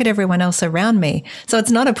today. And look at everyone else around me. So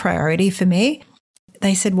it's not a priority for me.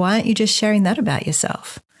 They said, why aren't you just sharing that about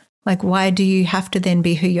yourself? Like, why do you have to then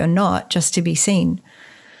be who you're not just to be seen?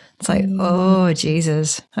 It's like, oh,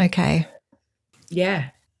 Jesus. Okay. Yeah.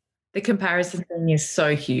 The comparison thing is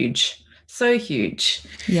so huge. So huge.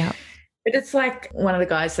 Yeah. But it's like one of the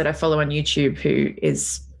guys that I follow on YouTube who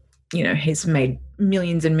is, you know, he's made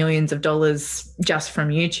millions and millions of dollars just from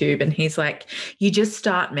YouTube. And he's like, you just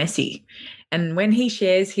start messy. And when he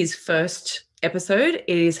shares his first episode,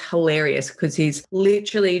 it is hilarious because he's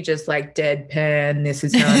literally just like deadpan. This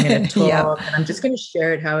is how I'm going to talk. And I'm just going to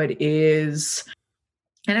share it how it is.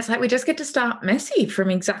 And it's like, we just get to start messy from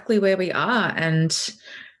exactly where we are. And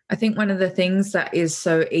I think one of the things that is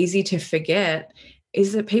so easy to forget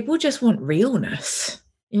is that people just want realness.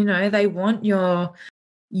 You know, they want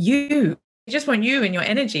you just want you and your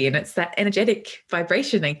energy, and it's that energetic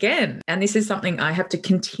vibration again. And this is something I have to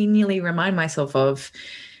continually remind myself of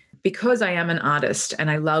because I am an artist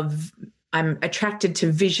and I'm attracted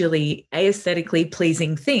to visually, aesthetically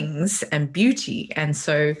pleasing things and beauty. And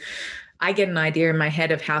so I get an idea in my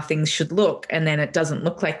head of how things should look, and then it doesn't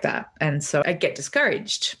look like that. And so I get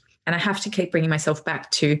discouraged, and I have to keep bringing myself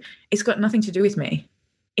back to, it's got nothing to do with me.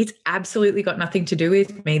 It's absolutely got nothing to do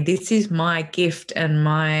with me. This is my gift and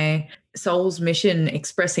my soul's mission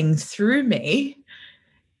expressing through me.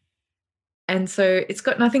 And so it's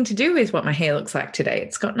got nothing to do with what my hair looks like today.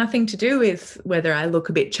 It's got nothing to do with whether I look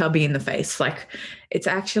a bit chubby in the face. Like, it's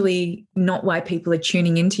actually not why people are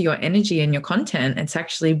tuning into your energy and your content. It's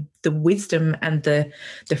actually the wisdom and the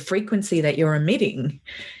frequency that you're emitting.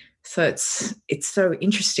 So it's so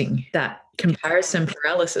interesting, that comparison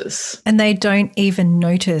paralysis. And they don't even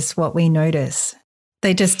notice what we notice.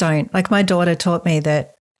 They just don't. Like, my daughter taught me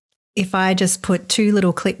that if I just put 2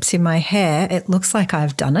 little clips in my hair, it looks like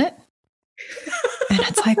I've done it. And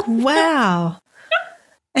it's like, wow.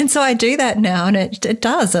 And so I do that now, and it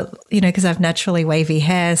does, because I have naturally wavy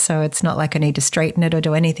hair, so it's not like I need to straighten it or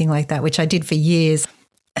do anything like that, which I did for years.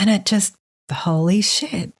 And it just, holy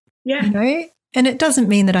shit. Yeah. And it doesn't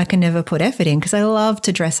mean that I can never put effort in, because I love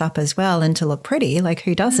to dress up as well and to look pretty, like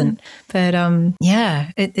who doesn't? But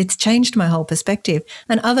it's changed my whole perspective,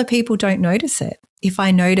 and other people don't notice it. If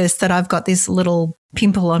I notice that I've got this little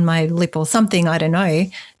pimple on my lip or something, I don't know,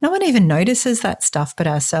 no one even notices that stuff but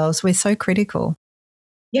ourselves. We're so critical.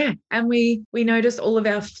 Yeah. And we notice all of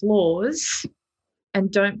our flaws and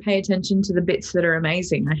don't pay attention to the bits that are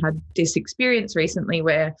amazing. I had this experience recently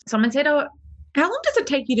where someone said, "Oh, how long does it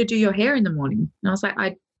take you to do your hair in the morning?" And I was like,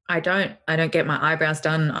 I don't get my eyebrows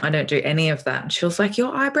done. I don't do any of that. And she was like,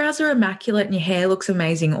 "Your eyebrows are immaculate and your hair looks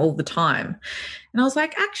amazing all the time." And I was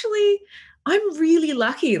like, actually, I'm really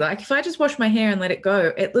lucky. Like if I just wash my hair and let it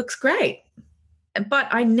go, it looks great. But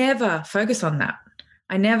I never focus on that.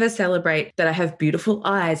 I never celebrate that I have beautiful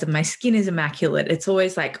eyes and my skin is immaculate. It's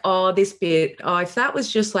always like, oh, this bit, oh, if that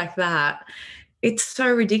was just like that, it's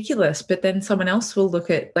so ridiculous. But then someone else will look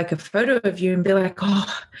at like a photo of you and be like,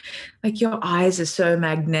 oh, like your eyes are so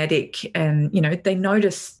magnetic. And, they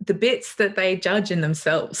notice the bits that they judge in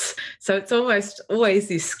themselves. So it's almost always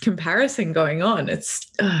this comparison going on. It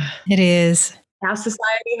is. Our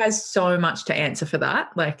society has so much to answer for that.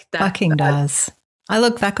 Like that fucking does. I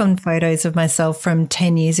look back on photos of myself from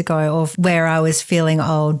 10 years ago of where I was feeling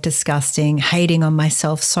old, disgusting, hating on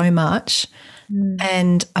myself so much.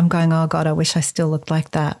 And I'm going, oh God, I wish I still looked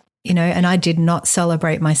like that, and I did not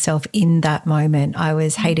celebrate myself in that moment. I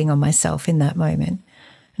was hating on myself in that moment.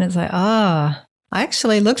 And it's like, I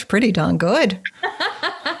actually looked pretty darn good.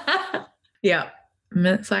 Yeah. And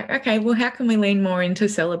it's like, okay, well, how can we lean more into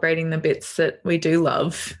celebrating the bits that we do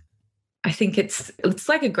love? I think it's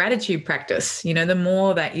like a gratitude practice. The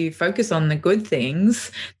more that you focus on the good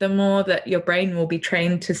things, the more that your brain will be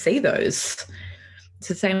trained to see those. It's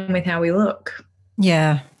the same with how we look.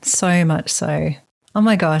 Yeah, so much so. Oh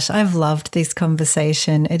my gosh, I've loved this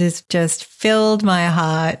conversation. It has just filled my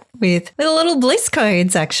heart with little bliss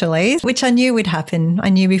codes, actually, which I knew would happen. I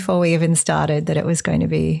knew before we even started that it was going to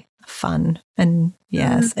be fun. And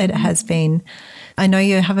yes, it has been. I know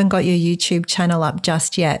you haven't got your YouTube channel up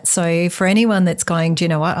just yet. So for anyone that's going, do you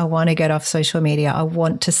know what? I want to get off social media. I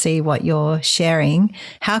want to see what you're sharing.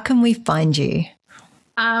 How can we find you?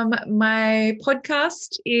 My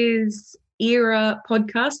podcast is ERA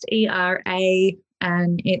Podcast, ERA,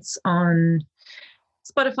 and it's on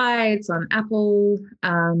Spotify, it's on Apple.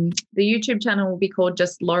 The YouTube channel will be called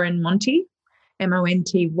just Lauren Monty,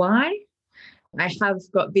 Monty. I have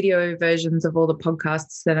got video versions of all the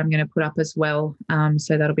podcasts that I'm going to put up as well.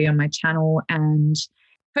 So that'll be on my channel. And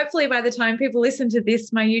hopefully by the time people listen to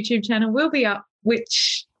this, my YouTube channel will be up,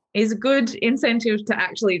 which is a good incentive to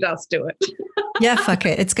actually just do it. Yeah, fuck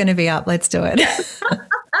it. It's going to be up. Let's do it.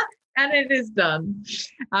 And it is done.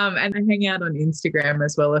 And I hang out on Instagram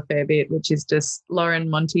as well a fair bit, which is just Lauren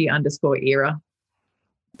Monty _era.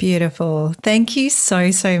 Beautiful. Thank you so,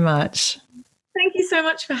 so much. Thank you so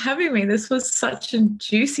much for having me. This was such a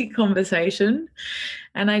juicy conversation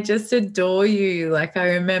and I just adore you. Like I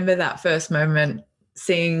remember that first moment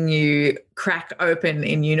seeing you crack open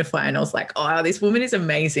in Unify and I was like, oh, this woman is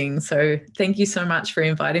amazing. So thank you so much for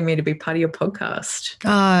inviting me to be part of your podcast.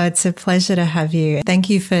 Oh, it's a pleasure to have you. Thank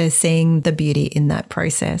you for seeing the beauty in that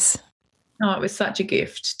process. Oh, it was such a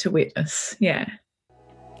gift to witness. Yeah.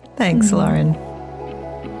 Thanks, Lauren.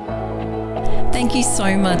 Thank you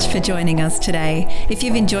so much for joining us today. If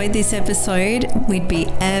you've enjoyed this episode, we'd be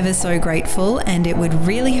ever so grateful and it would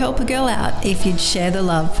really help a girl out if you'd share the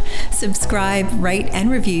love. Subscribe, rate and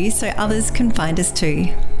review so others can find us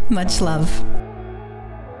too. Much love.